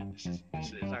year, man.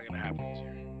 This is not gonna happen this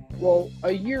year. Well,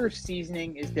 a year of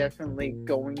seasoning is definitely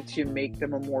going to make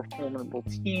them a more formidable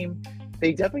team.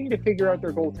 They definitely need to figure out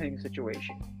their goaltending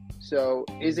situation. So,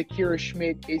 is Akira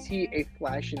Schmidt, is he a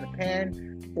flash in the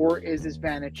pan, or is this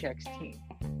Vanacek's team?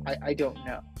 I don't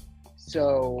know.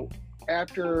 So,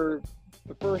 after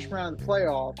the first round of the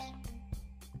playoffs,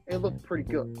 it looked pretty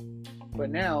good. But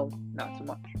now, not so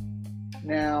much.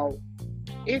 Now,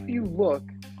 if you look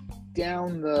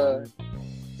down the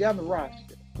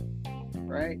roster,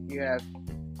 right? You have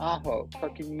Aho,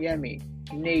 Kotkaniemi,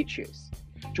 Natchez,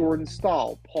 Jordan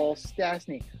Stahl, Paul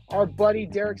Stastny, our buddy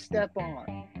Derek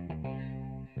Stepan,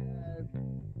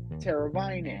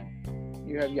 Teravainen,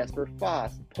 you have Jesper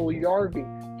Fast,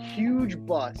 Puljujarvi, huge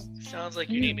bust. Sounds like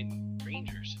you're naming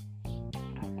Rangers.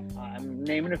 I'm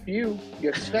naming a few.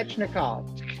 You have Svechnikov.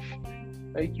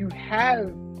 Like, you have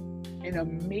an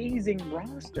amazing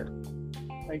roster.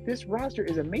 Like, this roster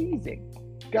is amazing.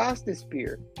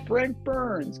 Gostisbehere, Brent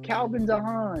Burns, Calvin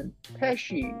Zahan,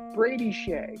 Pesci, Brady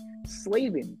Shea,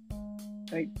 Slavin.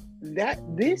 Like,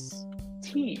 this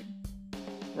team,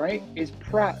 right, is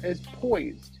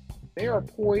poised. They are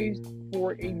poised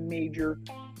for a major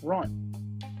run.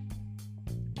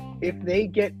 If they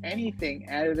get anything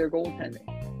out of their goaltending,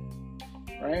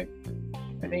 right?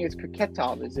 I think it's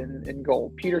Kaketov is in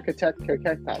goal. Peter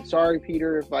Kaketov. Sorry,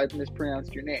 Peter, if I've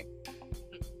mispronounced your name.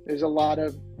 There's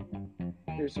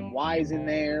some Y's in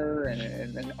there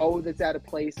and an O that's out of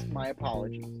place. My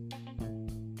apologies.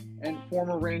 And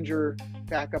former Ranger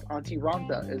backup Antti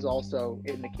Ranta is also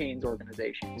in the Canes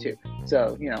organization too.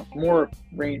 So, more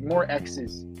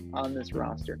X's on this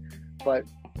roster. But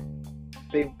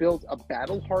they've built a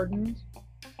battle-hardened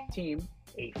team,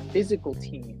 a physical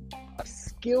team, a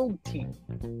skilled team.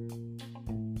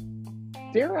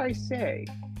 Dare I say,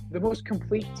 the most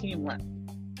complete team left.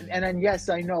 And then, yes,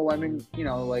 I know I'm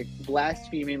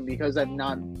blaspheming because I'm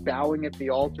not bowing at the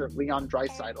altar of Leon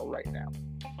Draisaitl right now.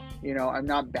 I'm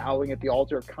not bowing at the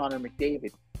altar of Connor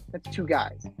McDavid. That's 2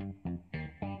 guys.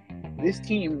 This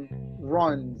team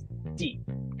runs deep,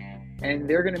 and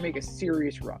they're going to make a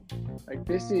serious run. Like,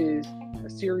 this is a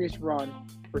serious run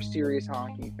for serious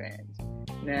hockey fans.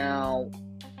 Now,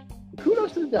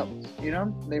 kudos to the Devils.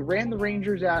 They ran the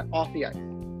Rangers off the ice.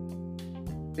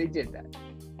 They did that.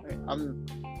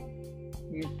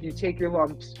 You take your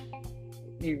lumps.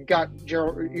 You got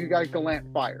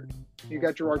Gallant fired. You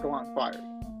got Gerard Gallant fired.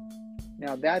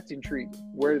 Now that's intriguing.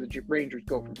 Where do the Rangers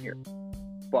go from here?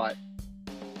 But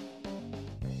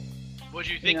what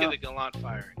do you think of the Gallant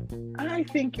firing? I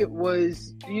think it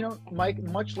was, Mike,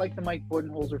 much like the Mike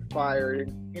Budenholzer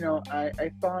fired.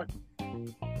 I thought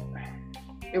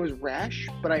it was rash,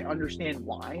 but I understand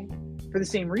why. For the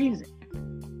same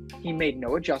reason, he made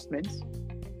no adjustments.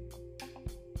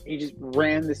 He just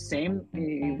ran the same.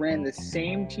 He ran the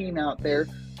same team out there,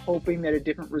 hoping that a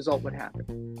different result would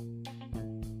happen.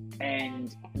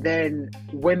 And then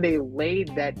when they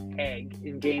laid that egg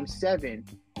in Game 7,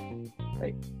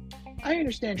 I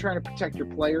understand trying to protect your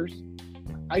players.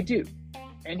 I do.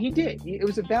 And he did. It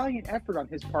was a valiant effort on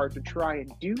his part to try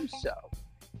and do so.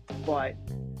 But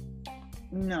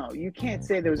no, you can't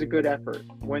say there was a good effort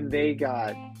when they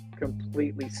got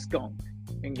completely skunked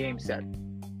in Game 7.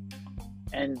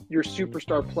 And your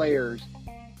superstar players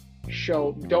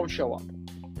don't show up.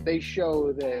 They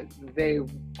show that they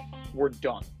were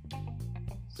done.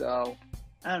 So,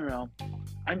 I don't know.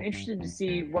 I'm interested to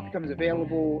see what becomes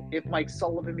available. If Mike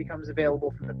Sullivan becomes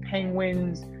available from the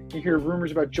Penguins. You hear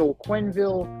rumors about Joel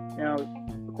Quenneville. Now,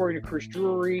 according to Chris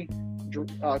Drury,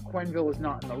 Quenneville is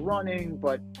not in the running,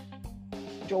 but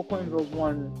Joel Quenneville's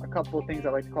won a couple of things I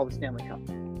like to call the Stanley Cup.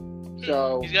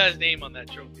 So he's got his name on that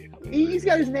trophy. He's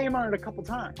got his name on it a couple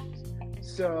times.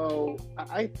 So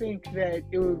I think that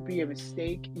it would be a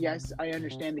mistake. Yes, I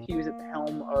understand that he was at the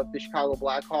helm of the Chicago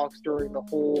Blackhawks during the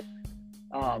whole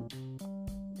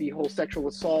sexual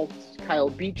assault Kyle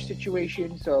Beach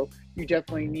situation. So you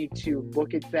definitely need to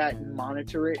look at that and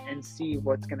monitor it and see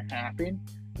what's going to happen.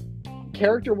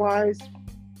 Character-wise,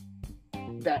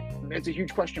 that's a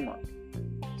huge question mark.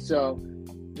 So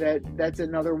that's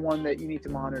another one that you need to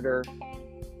monitor.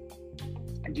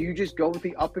 Do you just go with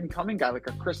the up-and-coming guy like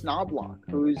a Chris Knobloch,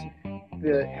 who's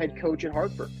the head coach at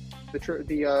Hartford,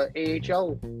 the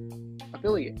AHL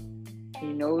affiliate? He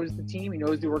knows the team. He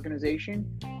knows the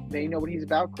organization. They know what he's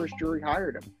about. Chris Drury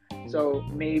hired him. So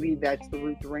maybe that's the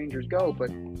route the Rangers go.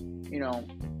 But,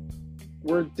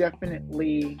 we're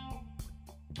definitely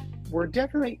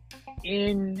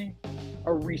in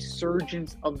a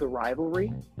resurgence of the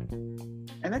rivalry.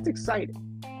 And that's exciting.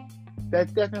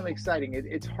 That's definitely exciting.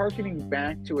 It's harkening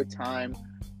back to a time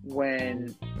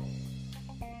when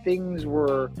things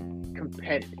were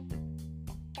competitive.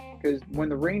 Because when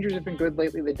the Rangers have been good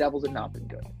lately, the Devils have not been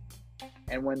good.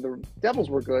 And when the Devils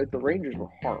were good, the Rangers were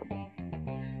horrible.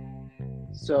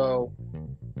 So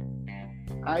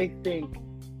I think,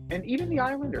 and even the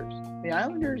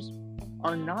Islanders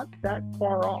are not that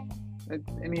far off. I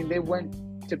mean, they went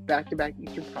to back-to-back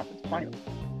Eastern Conference Finals.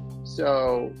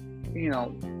 So,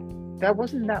 that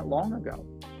wasn't that long ago.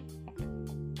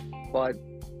 But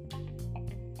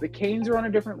the Canes are on a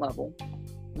different level,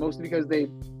 mostly because they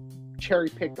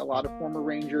cherry-picked a lot of former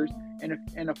Rangers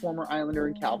and a former Islander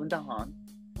in Calvin DeHaan.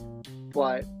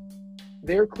 But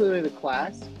they're clearly the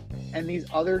class. And these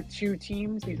other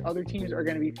teams are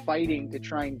going to be fighting to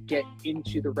try and get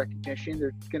into the recognition.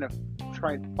 They're going to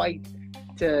try and fight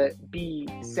to be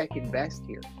second best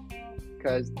here.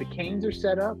 Because the Canes are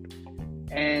set up,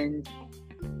 and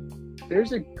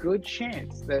there's a good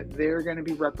chance that they're going to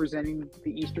be representing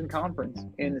the Eastern Conference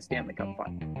in the Stanley Cup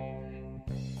final.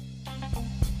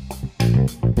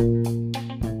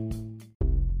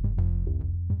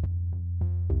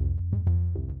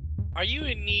 Are you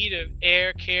in need of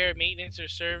air care maintenance or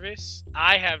service?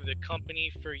 I have the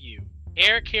company for you.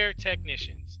 Air Care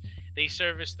Technicians. They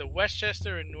service the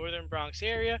Westchester and Northern Bronx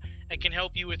area and can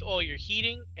help you with all your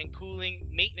heating and cooling,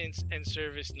 maintenance, and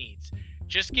service needs.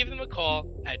 Just give them a call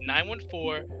at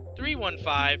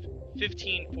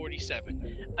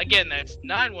 914-315-1547. Again, that's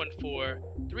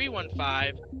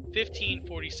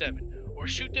 914-315-1547. Or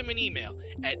shoot them an email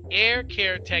at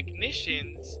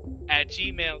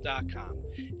aircaretechnicians@gmail.com.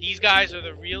 These guys are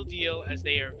the real deal, as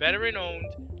they are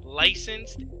veteran-owned,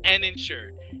 licensed, and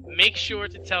insured. Make sure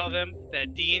to tell them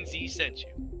that D&Z sent you.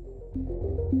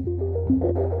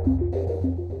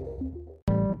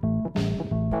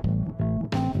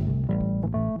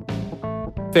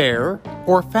 Fair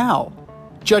or foul?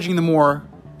 Judging the more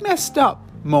messed up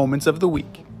moments of the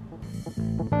week.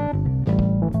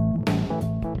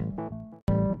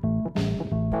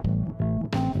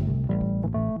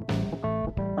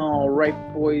 All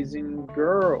right, boys and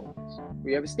girls,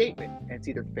 we have a statement, and it's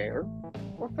either fair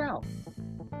or foul.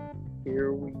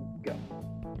 Here we go.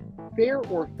 Fair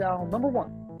or foul, number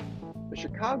one. The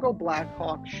Chicago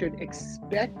Blackhawks should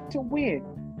expect to win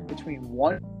between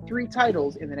 1 and 3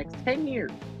 titles in the next 10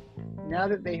 years, now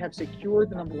that they have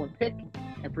secured the number 1 pick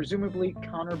and presumably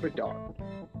Connor Bedard.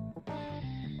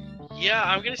 Yeah,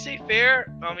 I'm going to say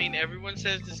fair. I mean, everyone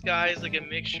says this guy is like a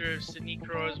mixture of Sidney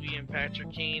Crosby and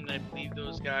Patrick Kane. I believe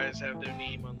those guys have their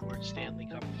name on Lord Stanley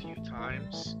Cup a few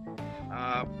times.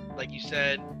 Like you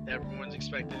said, everyone's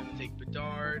expecting him to take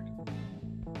Bedard.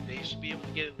 They should be able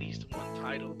to get at least 1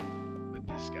 title with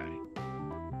this guy.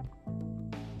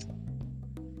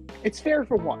 It's fair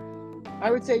for 1.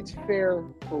 I would say it's fair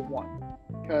for 1,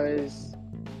 because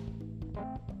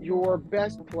your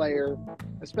best player,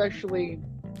 especially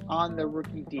on the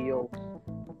rookie deal,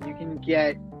 you could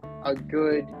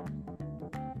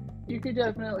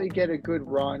definitely get a good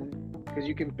run, because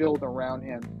you can build around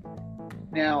him.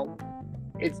 Now,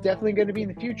 it's definitely going to be in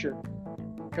the future,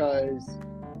 because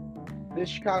this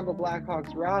Chicago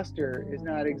Blackhawks roster is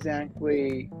not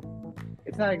exactly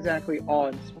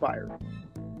awe-inspiring,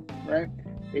 right?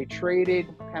 They traded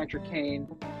Patrick Kane.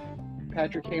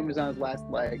 Patrick Kane was on his last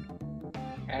leg,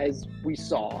 as we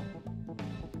saw.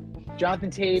 Jonathan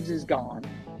Taves is gone.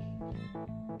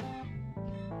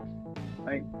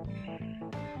 Like,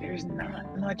 there's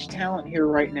not much talent here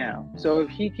right now. So if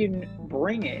he can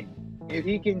bring it, if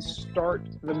he can start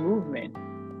the movement,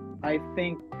 I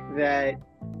think that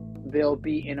they'll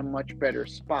be in a much better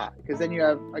spot. Because then you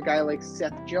have a guy like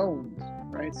Seth Jones,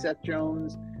 right? Seth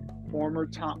Jones, former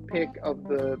top pick of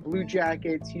the Blue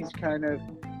Jackets. He's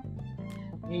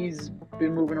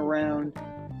been moving around.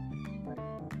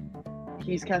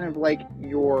 he's kind of like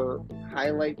your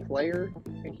highlight player.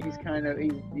 He's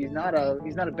not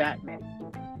a Batman.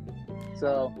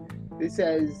 So this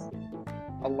has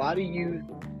a lot of youth,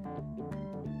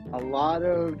 a lot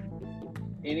of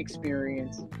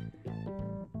inexperience,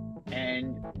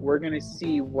 and we're gonna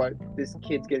see what this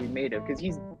kid's getting made of, because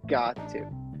he's got to.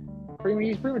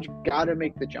 He's pretty much got to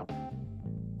make the jump.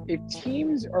 If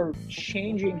teams are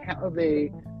changing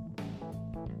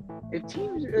if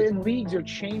teams and leagues are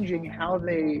changing how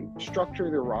they structure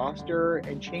their roster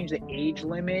and change the age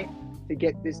limit to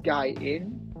get this guy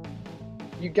in,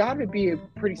 you got to be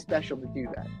pretty special to do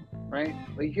that, right?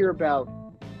 We hear about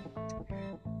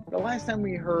the last time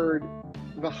we heard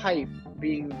the hype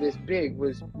being this big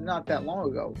was not that long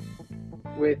ago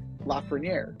with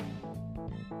Lafreniere.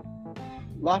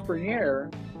 Lafreniere,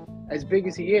 as big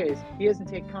as he is, he doesn't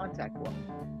take contact well.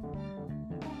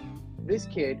 This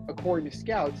kid, according to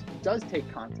scouts, does take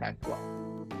contact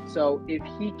well. So if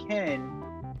he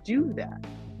can do that,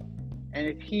 and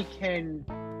if he can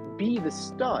be the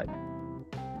stud,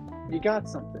 you got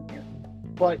something here.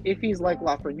 But if he's like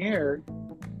Lafreniere,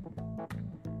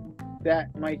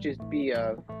 that might just be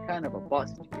a kind of a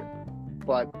bust here.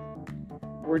 But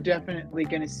we're definitely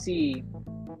going to see.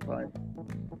 But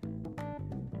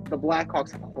the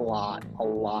Blackhawks have a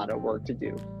lot of work to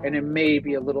do, and it may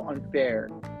be a little unfair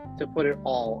to put it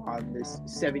all on this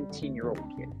 17-year-old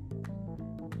kid.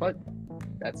 But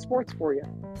that's sports for you.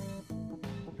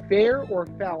 Fair or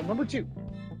foul? Number 2,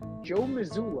 Joe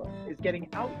Mazzulla is getting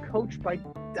out-coached by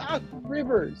Doc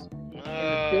Rivers in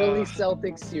the Philly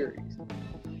Celtics series.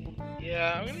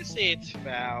 Yeah, I'm going to say it's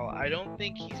foul. I don't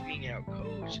think he's being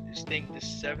out-coached. I just think the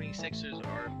 76ers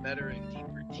are a better and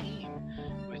deeper team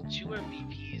with 2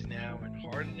 MVPs now, and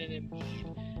Harden and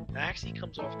Embiid. Maxey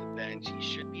comes off the bench. He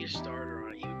should be a starter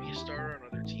he would be a starter on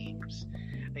other teams.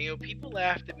 And, people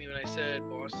laughed at me when I said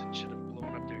Boston should have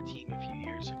blown up their team a few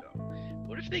years ago.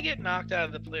 What if they get knocked out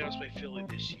of the playoffs by Philly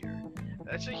this year?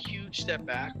 That's a huge step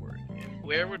backward. And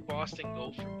where would Boston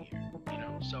go from here?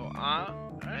 So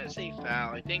I'm going to say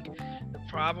foul. I think the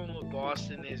problem with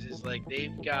Boston is like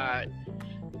they've got,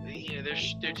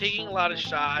 they're taking a lot of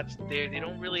shots. They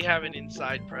don't really have an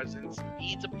inside presence.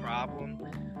 Embiid's a problem.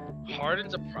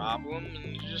 Harden's a problem,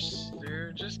 and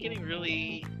they're just getting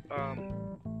really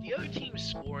the other team's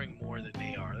scoring more than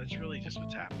they are. That's really just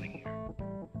what's happening here.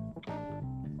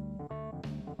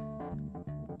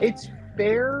 It's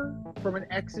fair from an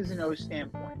X's and O's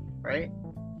standpoint, right?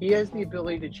 He has the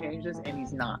ability to change this, and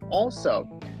he's not. Also,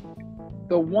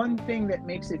 the one thing that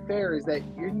makes it fair is that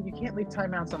you can't leave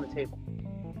timeouts on the table.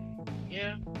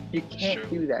 Yeah, you can't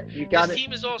do that. This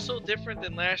team is also different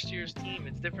than last year's team.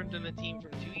 It's different than the team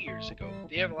from 2 years ago.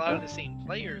 They have a lot of the same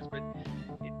players, but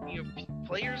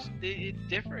players, it's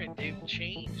different. They've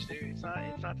changed. It's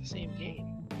not the same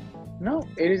game. No,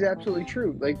 it is absolutely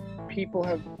true. Like, people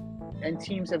have and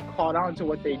teams have caught on to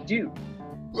what they do.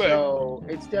 Right. So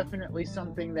it's definitely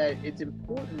something that it's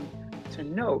important to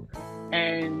note.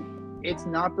 And it's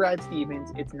not Brad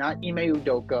Stevens. It's not Ime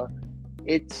Udoka.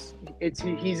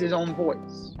 He's his own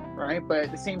voice, right? But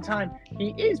at the same time,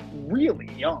 he is really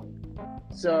young.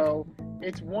 So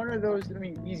it's one of those,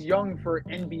 he's young for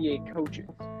NBA coaches.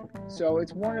 So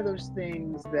it's one of those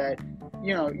things that,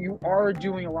 you are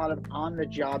doing a lot of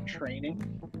on-the-job training.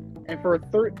 And for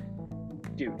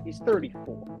he's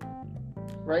 34.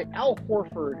 Right? Al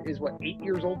Horford is 8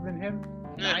 years older than him?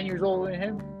 9 years older than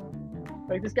him?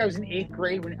 Like, this guy was in 8th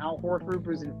grade when Al Horford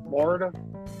was in Florida.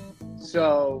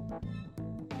 So,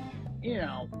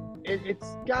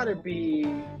 it's got to be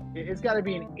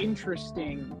an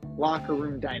interesting locker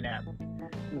room dynamic.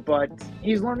 But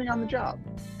he's learning on the job.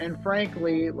 And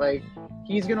frankly,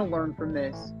 he's going to learn from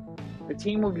this. The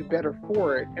team will be better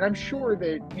for it. And I'm sure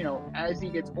that, as he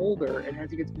gets older and as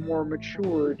he gets more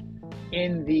matured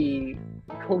in the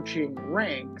coaching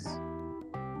ranks,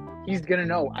 he's gonna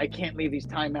know I can't leave these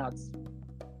timeouts,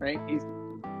 right?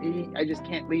 I just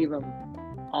can't leave them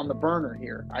on the burner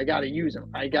here. I gotta use them.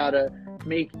 I gotta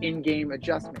make in-game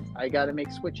adjustments. I gotta make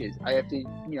switches. I have to,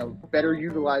 better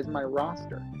utilize my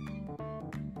roster.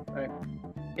 Right?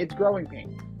 It's growing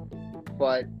pains,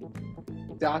 but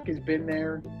Doc has been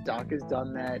there. Doc has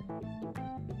done that.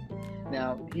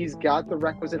 Now he's got the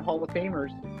requisite Hall of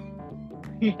Famers.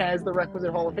 He has the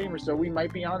requisite Hall of Famers, so we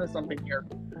might be onto something here.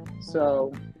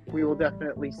 So we will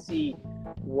definitely see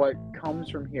what comes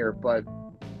from here. But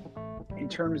in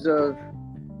terms of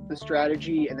the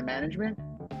strategy and the management,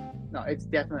 no, it's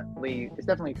definitely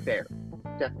fair.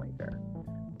 Definitely fair.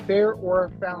 Fair or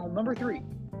a foul? Number 3,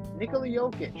 Nikola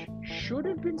Jokic should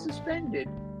have been suspended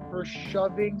for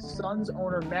shoving Suns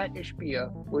owner Matt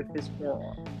Ishbia with his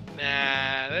forearm.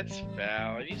 Nah, that's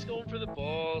foul. He's going for the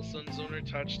ball. Sun's owner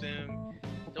touched him.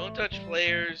 Don't touch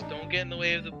players. Don't get in the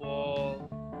way of the ball,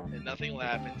 and nothing will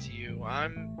happen to you.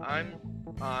 I'm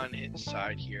on his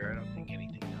side here. I don't think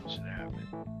anything else should happen.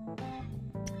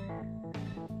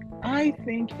 I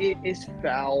think it is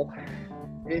foul.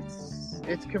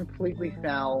 It's completely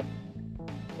foul.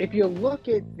 If you look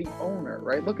at the owner,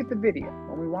 right? Look at the video.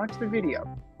 When we watch the video,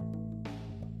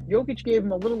 Jokic gave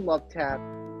him a little love tap,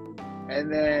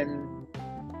 and then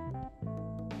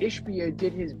Ishbia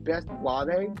did his best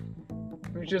blade.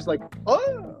 It was just like,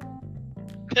 oh!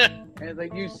 And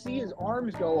like you see his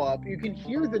arms go up, you can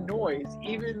hear the noise,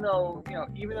 even though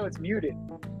it's muted,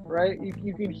 right?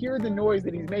 You can hear the noise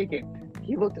that he's making.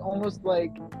 He looked almost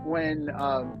like when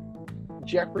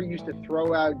Jeffrey used to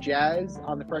throw out Jazz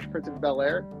on the Fresh Prince of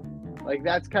Bel-Air. Like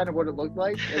that's kind of what it looked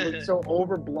like. It looked so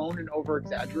overblown and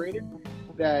over-exaggerated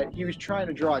that he was trying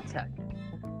to draw a tech.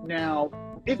 Now,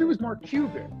 if it was Mark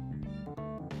Cuban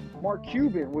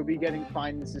would be getting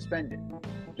fined and suspended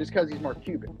just because he's Mark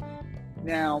Cuban.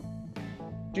 Now,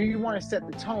 do you want to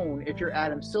set the tone if you're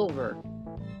Adam Silver?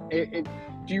 Do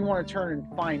you want to turn and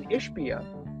fine Ishbia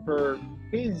for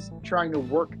his trying to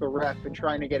work the ref and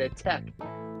trying to get a tech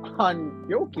on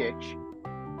Jokic?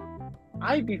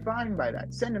 I'd be fine by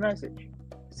that. Send a message.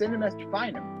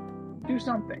 Fine him. Do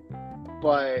something.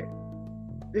 But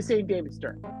this ain't David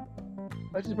Stern.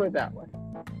 Let's just put it that way.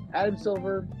 Adam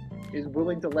Silver is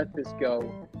willing to let this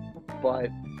go, but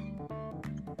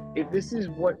if this is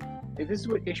what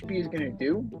Ishbia is going to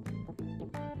do,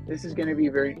 this is going to be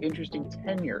a very interesting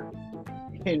tenure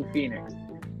in Phoenix.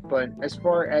 But as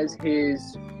far as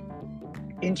his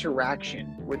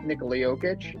interaction with Nikola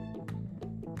Jokic,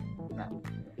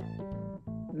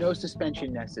 no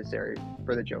suspension necessary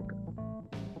for the Joker.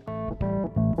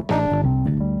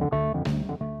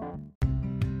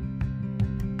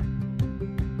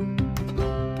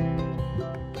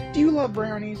 Do you love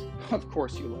brownies? Of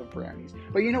course you love brownies.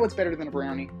 But you know what's better than a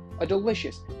brownie? A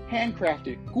delicious,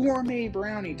 handcrafted, gourmet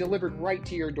brownie delivered right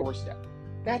to your doorstep.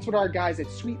 That's what our guys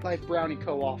at Sweet Life Brownie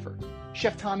Co. offer.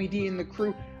 Chef Tommy D and the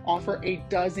crew offer a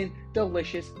dozen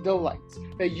delicious delights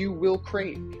that you will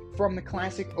crave, from the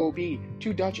classic OB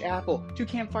to Dutch apple to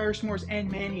campfire s'mores and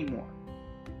many more.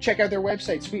 Check out their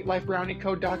website,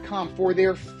 sweetlifebrownieco.com, for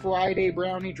their Friday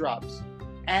brownie drops.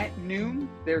 At noon,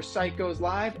 their site goes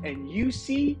live and you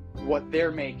see what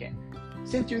they're making.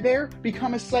 Since you're there,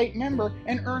 become a site member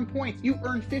and earn points. You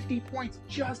earn 50 points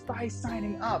just by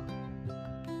signing up.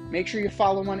 Make sure you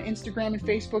follow them on Instagram and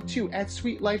Facebook too, at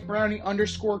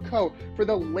sweetlifebrownie_co, for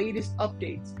the latest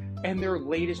updates and their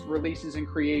latest releases and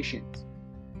creations.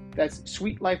 That's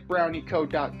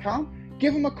sweetlifebrownieco.com.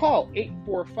 Give them a call,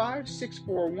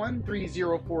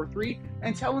 845-641-3043,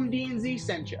 and tell them D&Z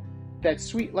sent you.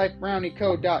 That's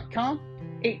sweetlifebrownieco.com,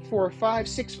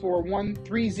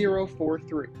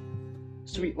 845-641-3043.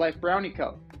 Sweet Life Brownie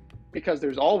Co., because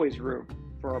there's always room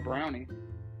for a brownie.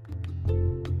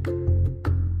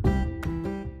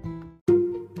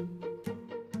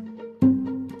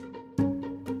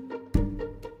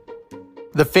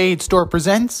 The Fade Store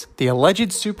presents the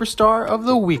Alleged Superstar of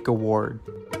the Week Award.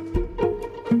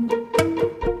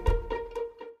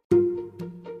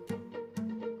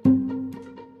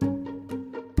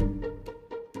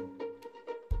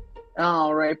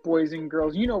 All right, boys and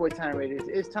girls, you know what time it is.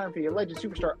 It's time for the Alleged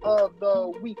Superstar of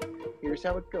the Week. Here's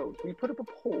how it goes. We put up a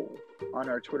poll on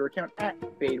our Twitter account at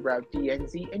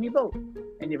FadeRouteDNZ, and you vote,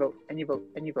 and you vote, and you vote,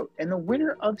 and you vote. And the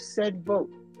winner of said vote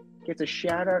gets a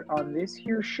shout-out on this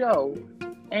here show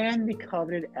and the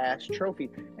coveted ass trophy.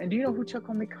 And do you know who took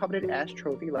home the coveted ass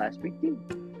trophy last week, D?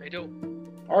 I don't.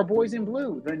 Our boys in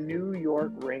blue, the New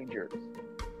York Rangers.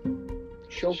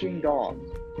 Choking dogs.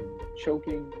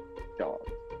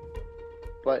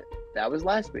 But that was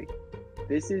last week.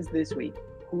 This is this week.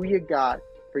 Who you got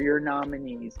for your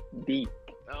nominees, D?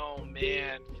 Oh,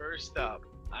 man. First up,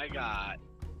 I got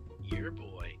your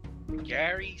boy,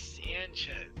 Gary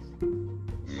Sanchez.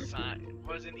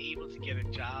 Wasn't able to get a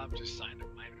job, just signed a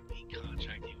minor league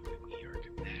contract with the New York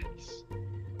Mets.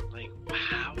 Like,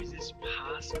 wow, is this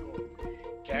possible?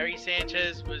 Gary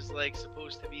Sanchez was like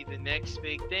supposed to be the next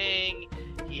big thing.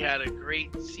 He had a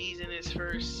great season his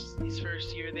first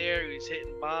year there. He was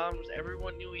hitting bombs.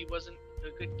 Everyone knew he wasn't a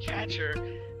good catcher,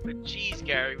 but geez,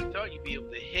 Gary, we thought you'd be able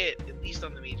to hit at least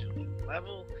on the major league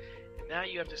level. And now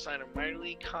you have to sign a minor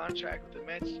league contract with the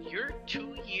Mets. You're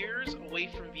 2 years away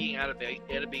from being out of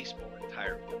baseball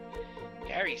entirely.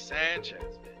 Gary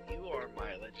Sanchez, man, you are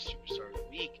my Alleged Superstar of the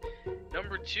Week.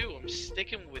 Number 2, I'm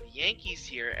sticking with Yankees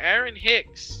here. Aaron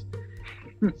Hicks.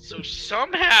 So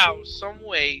somehow, some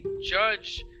way,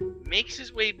 Judge makes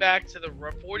his way back to the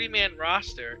 40-man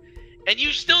roster, and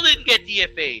you still didn't get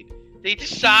DFA'd. They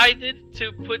decided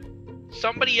to put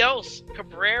somebody else,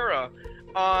 Cabrera,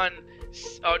 on.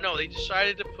 Oh no, they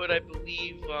decided to put, I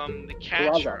believe, the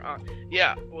catcher.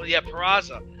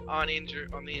 Peraza on the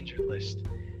injured list.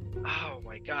 Oh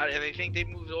my God! And I think they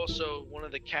moved also one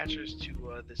of the catchers to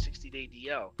the 60-day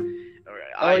DL.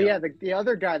 The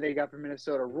other guy they got from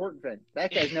Minnesota, Rortvin.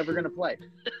 That guy's never going to play.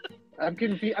 I'm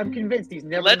convinced he's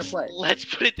never going to play. Let's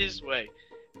put it this way: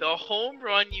 the home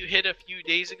run you hit a few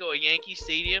days ago at Yankee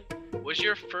Stadium was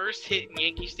your first hit in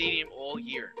Yankee Stadium all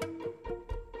year.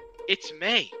 It's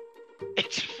May.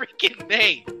 It's freaking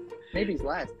May. Maybe he's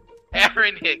last.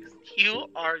 Aaron Hicks, you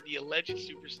are the alleged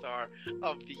superstar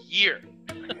of the year.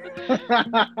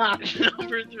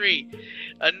 Number 3,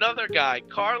 another guy,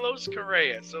 Carlos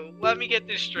Correa. So let me get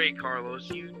this straight, Carlos.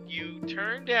 You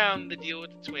turned down the deal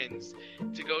with the Twins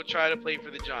to go try to play for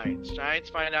the Giants. Giants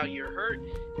find out you're hurt.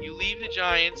 You leave the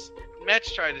Giants.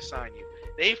 Mets try to sign you.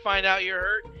 They find out you're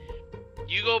hurt.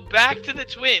 You go back to the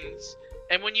Twins.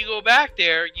 And when you go back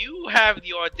there, you have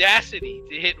the audacity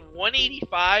to hit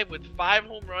 185 with 5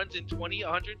 home runs and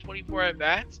 124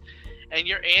 at-bats. And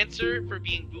your answer for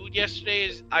being booed yesterday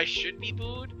is, I should be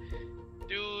booed?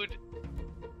 Dude,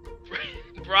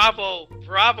 bravo,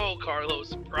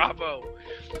 Carlos, bravo.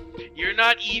 You're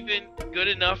not even good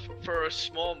enough for a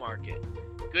small market.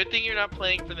 Good thing you're not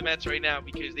playing for the Mets right now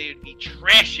because they would be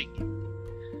trashing you.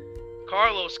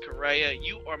 Carlos Correa,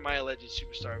 you are my alleged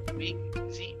superstar of the week.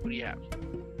 Z, what do you have?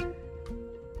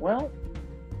 Well,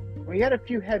 we got a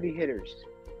few heavy hitters.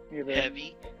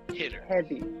 Heavy hitter.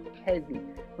 Heavy.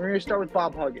 We're going to start with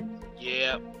Bob Huggins.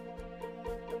 Yeah.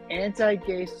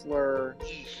 Anti-gay slur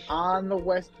on the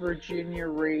West Virginia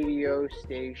radio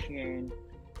station.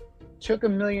 Took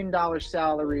 $1 million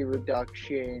salary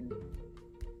reduction.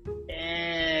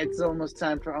 And it's almost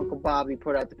time for Uncle Bobby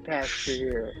put out the pasture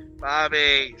here.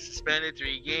 Bobby, suspended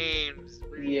 3 games.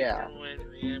 What are you doing,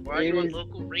 man? Why are you on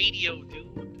local radio, dude?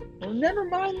 Well, never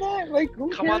mind that. Like, who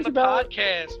Come cares on the about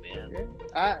podcast, man.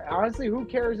 Honestly, who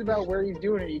cares about where he's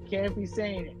doing it? You can't be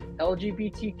saying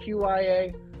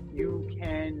LGBTQIA. You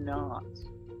cannot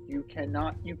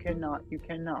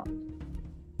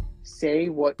say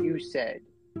what you said.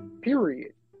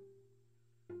 Period.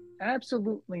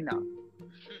 Absolutely not.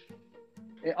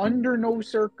 Under no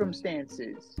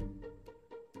circumstances.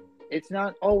 It's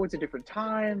not, it's a different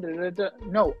time.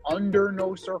 No, under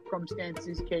no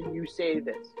circumstances can you say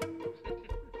this.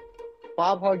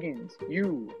 Bob Huggins,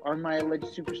 you are my alleged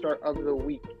superstar of the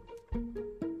week.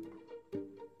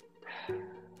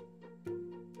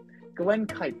 Glenn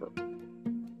Kuiper.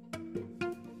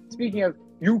 Speaking of,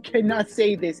 you cannot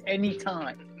say this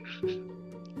anytime.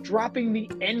 Dropping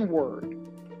the N-word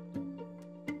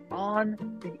on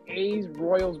the A's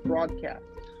Royals broadcast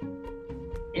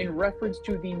in reference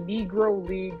to the Negro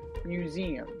League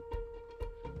Museum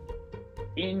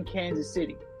in Kansas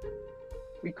City.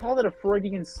 We call it a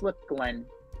Freudian slip, Glenn.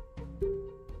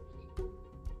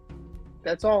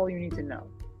 That's all you need to know.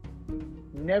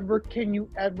 Never can you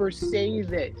ever say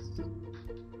this,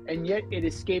 and yet it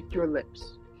escaped your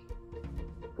lips.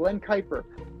 Glenn Kuiper,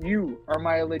 you are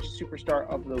my alleged superstar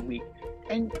of the week.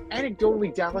 And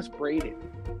anecdotally, Dallas Braden.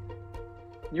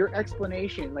 Your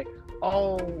explanation,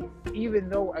 even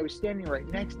though I was standing right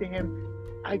next to him,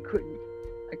 I couldn't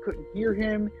hear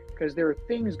him because there are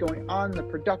things going on in the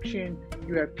production.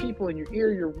 You have people in your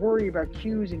ear. You're worried about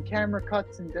cues and camera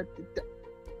cuts and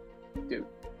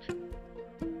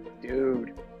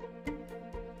Dude.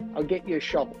 I'll get you a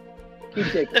shovel.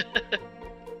 Keep digging.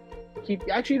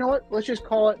 Actually, you know what? Let's just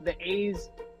call it the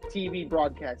A's TV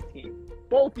broadcast team.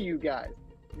 Both of you guys,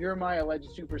 you're my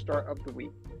alleged superstar of the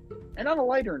week. And on a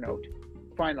lighter note,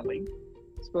 finally,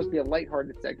 it's supposed to be a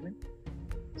lighthearted segment,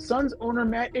 Suns owner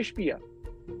Matt Ishbia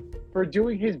for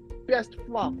doing his best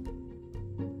flop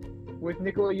with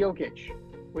Nikola Jokic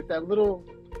with that little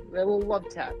love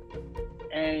tap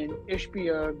and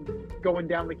Ishbia going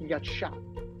down like he got shot.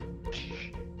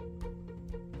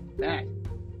 Matt,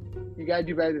 you gotta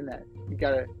do better than that. You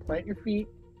gotta plant your feet,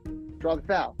 draw the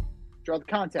foul, draw the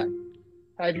contact.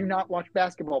 Have you not watched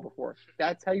basketball before?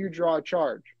 That's how you draw a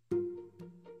charge.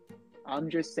 I'm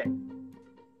just saying.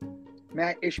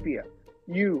 Matt Ishbia,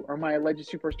 you are my alleged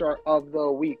superstar of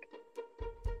the week.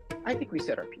 I think we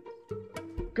said our piece.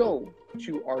 Go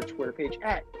to our Twitter page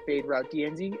at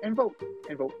FadeRouteDNZ and vote,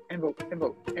 and vote, and vote, and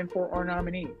vote, and for our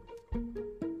nominee.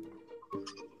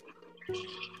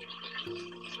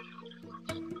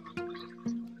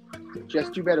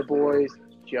 Just do better, boys.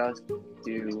 Just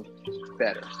do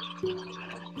better.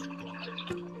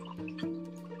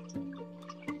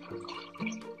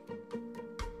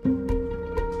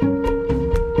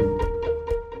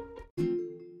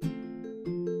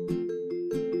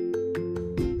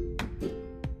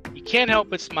 can't help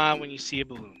but smile when you see a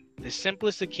balloon. The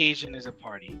simplest occasion is a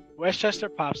party. Westchester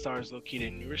Pop Stars, located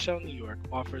in New Rochelle, New York,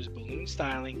 offers balloon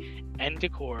styling and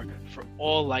decor for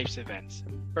all life's events.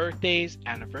 Birthdays,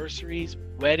 anniversaries,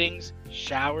 weddings,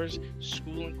 showers,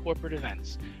 school and corporate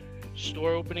events,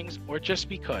 store openings, or just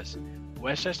because.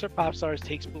 Westchester Pop Stars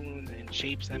takes balloons and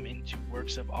shapes them into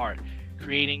works of art,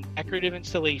 creating decorative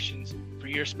installations for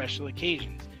your special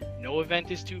occasions. No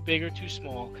event is too big or too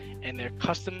small, and their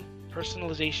custom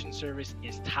personalization service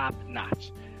is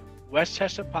top-notch.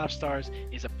 Westchester Pop Stars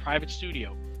is a private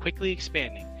studio, quickly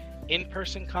expanding.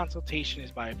 In-person consultation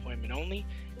is by appointment only.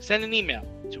 Send an email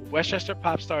to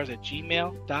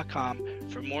westchesterpopstars@gmail.com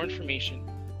for more information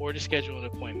or to schedule an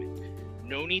appointment.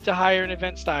 No need to hire an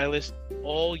event stylist.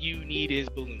 All you need is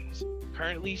balloons.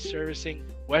 Currently servicing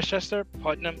Westchester,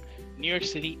 Putnam, New York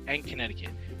City, and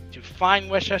Connecticut. To find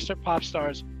Westchester Pop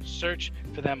Stars, search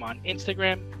for them on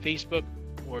Instagram, Facebook,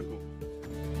 or Google.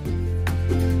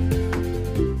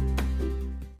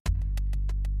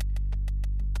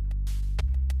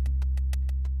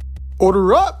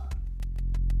 Order up!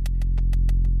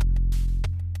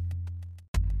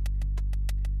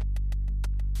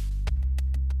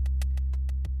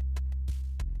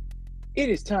 It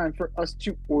is time for us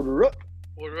to order up.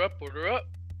 Order up, order up.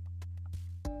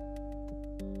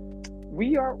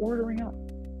 We are ordering up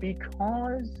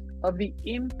because of the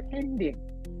impending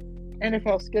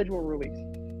NFL schedule release.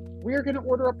 We are going to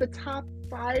order up the top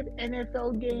 5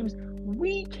 NFL games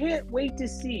we can't wait to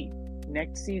see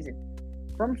next season.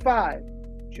 From 5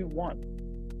 to 1.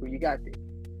 Who you got there?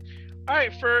 All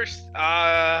right, first,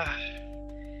 I'm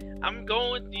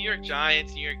going with New York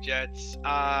Giants, New York Jets.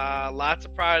 Lots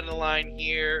of pride on the line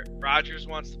here. Rodgers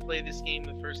wants to play this game,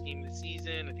 the first game of the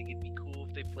season. I think it'd be cool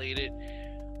if they played it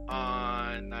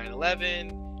on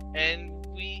 9/11. And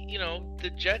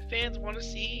the Jet fans want to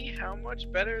see how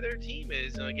much better their team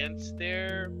is against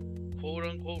their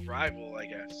quote-unquote rival, I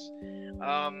guess.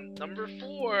 Number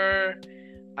 4,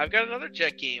 I've got another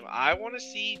Jet game. I want to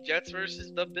see Jets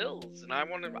versus the Bills, and I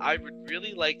would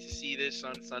really like to see this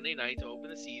on Sunday night to open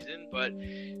the season. But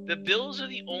the Bills are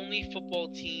the only football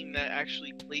team that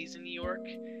actually plays in New York,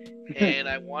 and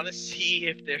I want to see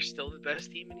if they're still the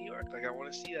best team in New York. I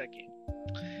want to see that game.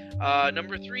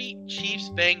 Number 3, Chiefs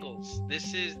Bengals.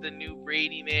 This is the new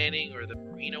Brady Manning or the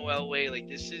Marino Elway.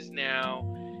 This is now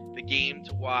the game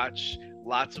to watch.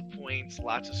 Lots of points,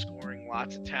 lots of scoring,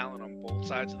 lots of talent on both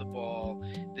sides of the ball.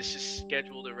 This is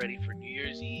scheduled already for New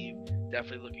Year's Eve.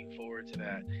 Definitely looking forward to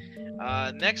that.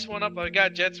 Next one up, I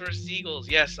got Jets versus Eagles.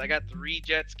 Yes, I got 3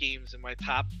 Jets games in my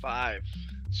top 5.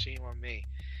 Shame on me.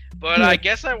 But I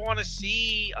guess I want to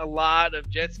see a lot of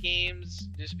Jets games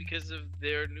just because of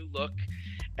their new look.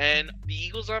 And the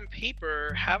Eagles on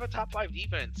paper have a top 5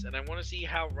 defense, and I want to see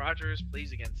how Rodgers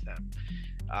plays against them.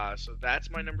 So that's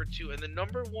my number 2. And the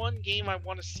number 1 game I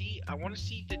want to see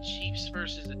the Chiefs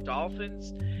versus the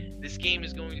Dolphins. This game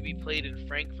is going to be played in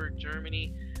Frankfurt,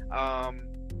 Germany.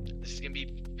 This is going to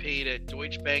be played at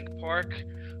Deutsche Bank Park.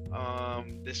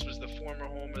 This was the former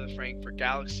home of the Frankfurt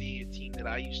Galaxy, a team that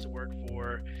I used to work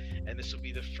for. And this will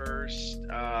be the first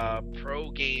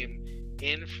pro game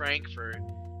in Frankfurt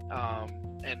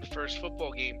and the first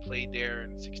football game played there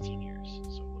in 16 years.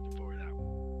 So I'm looking forward to that one.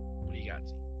 What do you got,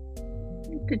 Z?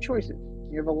 Good choices.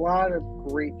 You have a lot of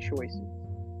great choices.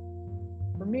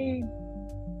 For me,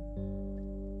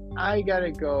 I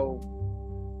gotta go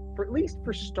for at least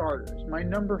for starters. My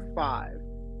number 5,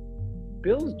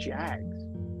 Bills Jags.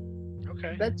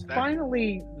 Okay, that's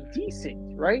finally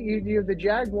decent, right? You have the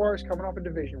Jaguars coming off a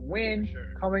division win,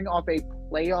 coming off a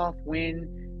playoff win.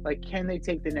 Can they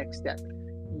take the next step?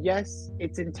 Yes,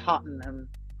 it's in Tottenham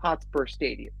Hotspur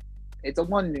Stadium. It's a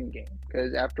London game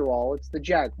because, after all, it's the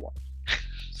Jaguars.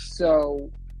 So,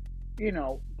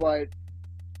 but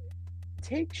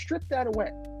strip that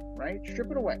away, right?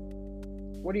 Strip it away.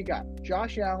 What do you got?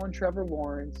 Josh Allen, Trevor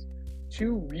Lawrence,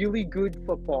 2 really good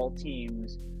football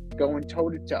teams going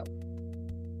toe-to-toe.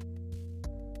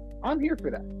 I'm here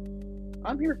for that.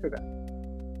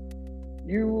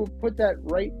 You put that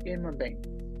right in my vein.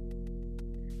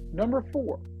 Number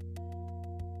 4,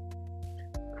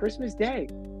 Christmas Day,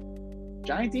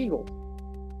 Giants Eagles.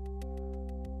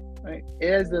 Right?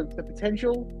 It has the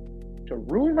potential to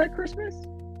ruin my Christmas,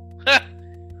 but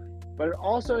it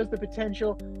also has the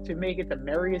potential to make it the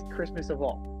merriest Christmas of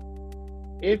all.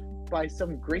 If, by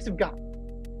some grace of God,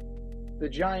 the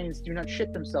Giants do not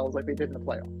shit themselves like they did in the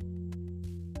playoffs.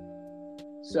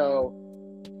 So,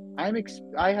 I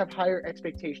have higher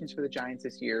expectations for the Giants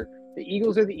this year. The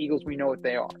Eagles are the Eagles. We know what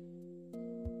they are.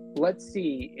 Let's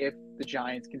see if the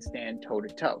Giants can stand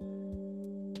toe-to-toe.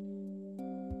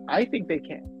 I think they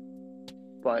can.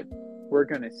 But we're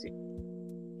going to see.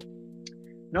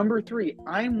 Number 3,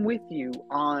 I'm with you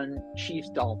on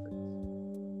Chiefs-Dolphins.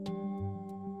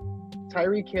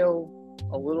 Tyreek Hill,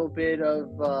 a little bit of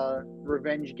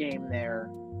revenge game there.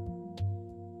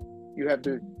 You have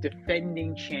the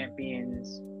defending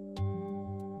champions.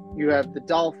 You have the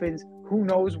Dolphins. Who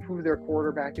knows who their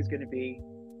quarterback is going to be?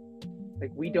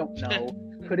 Like, we don't know.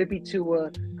 Could it be Tua?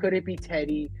 Could it be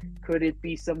Teddy? Could it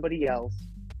be somebody else?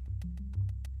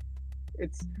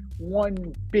 It's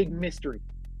one big mystery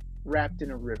wrapped in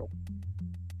a riddle.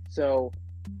 So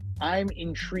I'm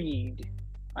intrigued.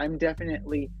 I'm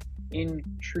definitely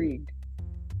intrigued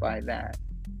by that.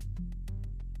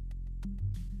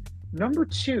 Number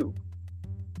 2,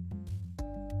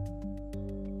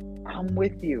 I'm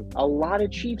with you. A lot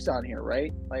of Chiefs on here,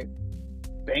 right? Like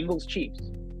Bengals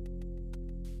Chiefs.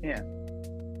 Yeah.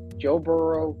 Joe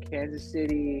Burrow, Kansas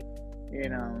City,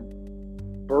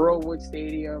 Burrowwood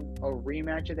Stadium, a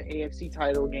rematch of the AFC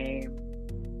title game.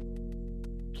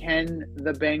 Can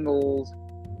the Bengals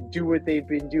do what they've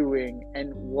been doing?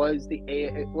 And was the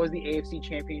AFC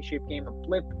Championship game a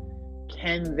blip?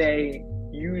 Can they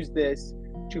use this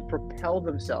to propel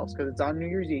themselves? Because it's on New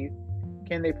Year's Eve.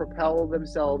 Can they propel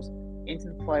themselves into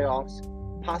the playoffs,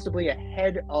 possibly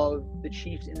ahead of the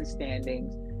Chiefs in the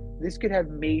standings? This could have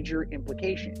major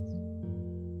implications.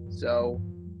 So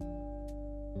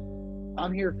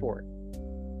I'm here for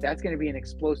it. That's going to be an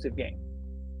explosive game.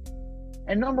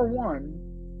 And number 1,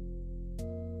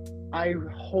 I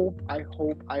hope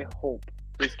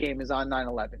this game is on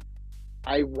 9/11.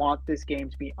 I want this game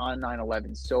to be on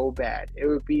 9/11 so bad. It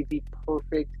would be the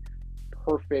perfect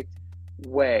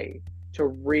way to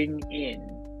ring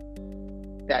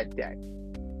in that day.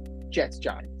 Jets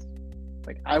Giants.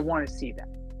 Like, I want to see that.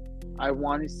 I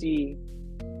want to see.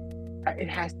 It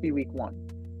has to be week 1.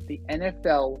 The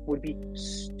NFL would be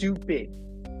stupid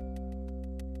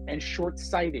and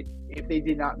short-sighted if they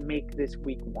did not make this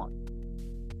week 1.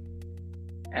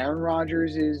 Aaron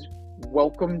Rodgers is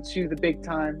welcome to the big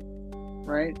time,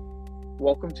 right?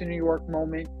 Welcome to New York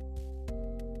moment.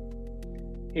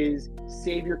 His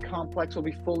savior complex will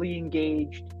be fully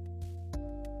engaged.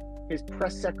 His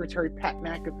press secretary, Pat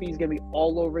McAfee, is going to be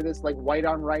all over this like white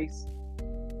on rice.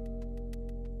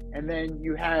 And then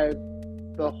you have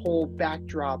the whole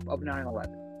backdrop of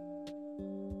 9/11.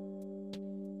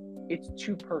 It's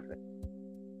too perfect.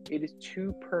 It is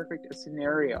too perfect a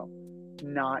scenario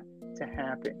not to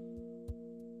happen.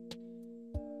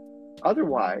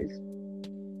 Otherwise,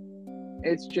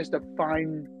 it's just a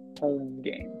fine home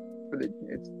game.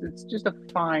 It's just a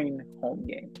fine home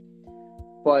game.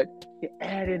 But you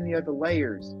add in the other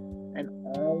layers, and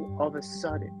all of a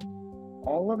sudden,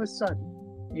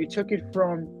 you took it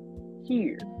from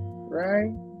here,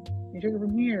 right? You took it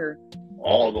from here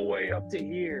all the way up to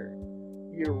here.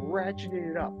 You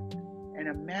ratcheted it up. And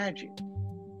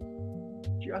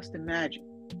just imagine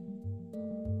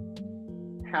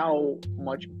how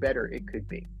much better it could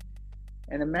be.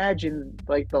 And imagine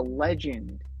like the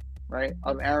legend, right,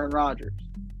 of Aaron Rodgers,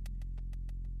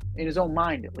 in his own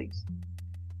mind at least,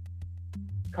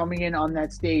 coming in on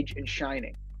that stage and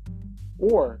shining.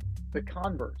 Or the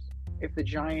converse, if the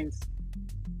Giants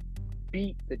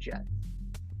beat the Jets,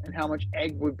 and how much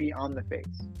egg would be on the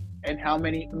face, and how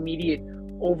many immediate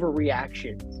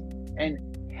overreactions and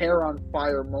hair on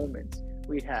fire moments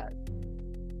we'd have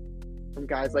from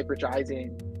guys like Rich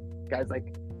Eisen, guys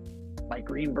like Mike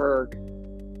Greenberg,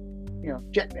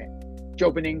 Jetman,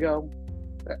 Joe Beningo.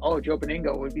 Joe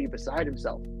Beningo would be beside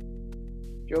himself.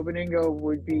 Joe Beningo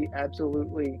would be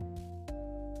absolutely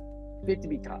fit to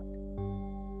be tied.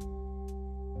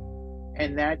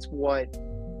 And that's what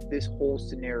this whole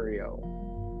scenario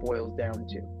boils down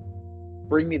to.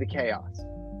 Bring me the chaos.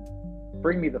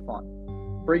 Bring me the fun.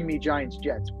 Bring me Giants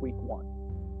Jets week 1.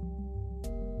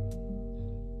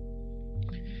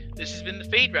 This has been the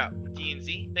Fade Route with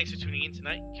D&Z. Thanks for tuning in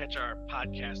tonight. Catch our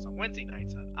podcast on Wednesday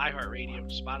nights on iHeartRadio,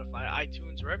 Spotify,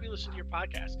 iTunes, wherever you listen to your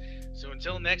podcast. So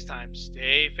until next time,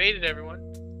 stay faded,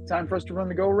 everyone. Time for us to run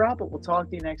the go route, but we'll talk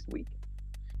to you next week.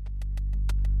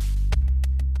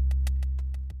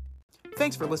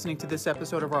 Thanks for listening to this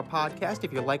episode of our podcast.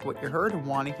 If you like what you heard and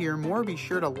want to hear more, be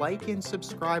sure to like and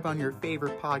subscribe on your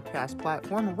favorite podcast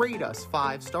platform. Rate us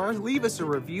 5 stars, leave us a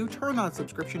review, turn on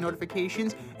subscription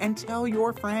notifications, and tell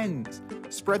your friends.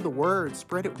 Spread the word,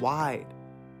 spread it wide.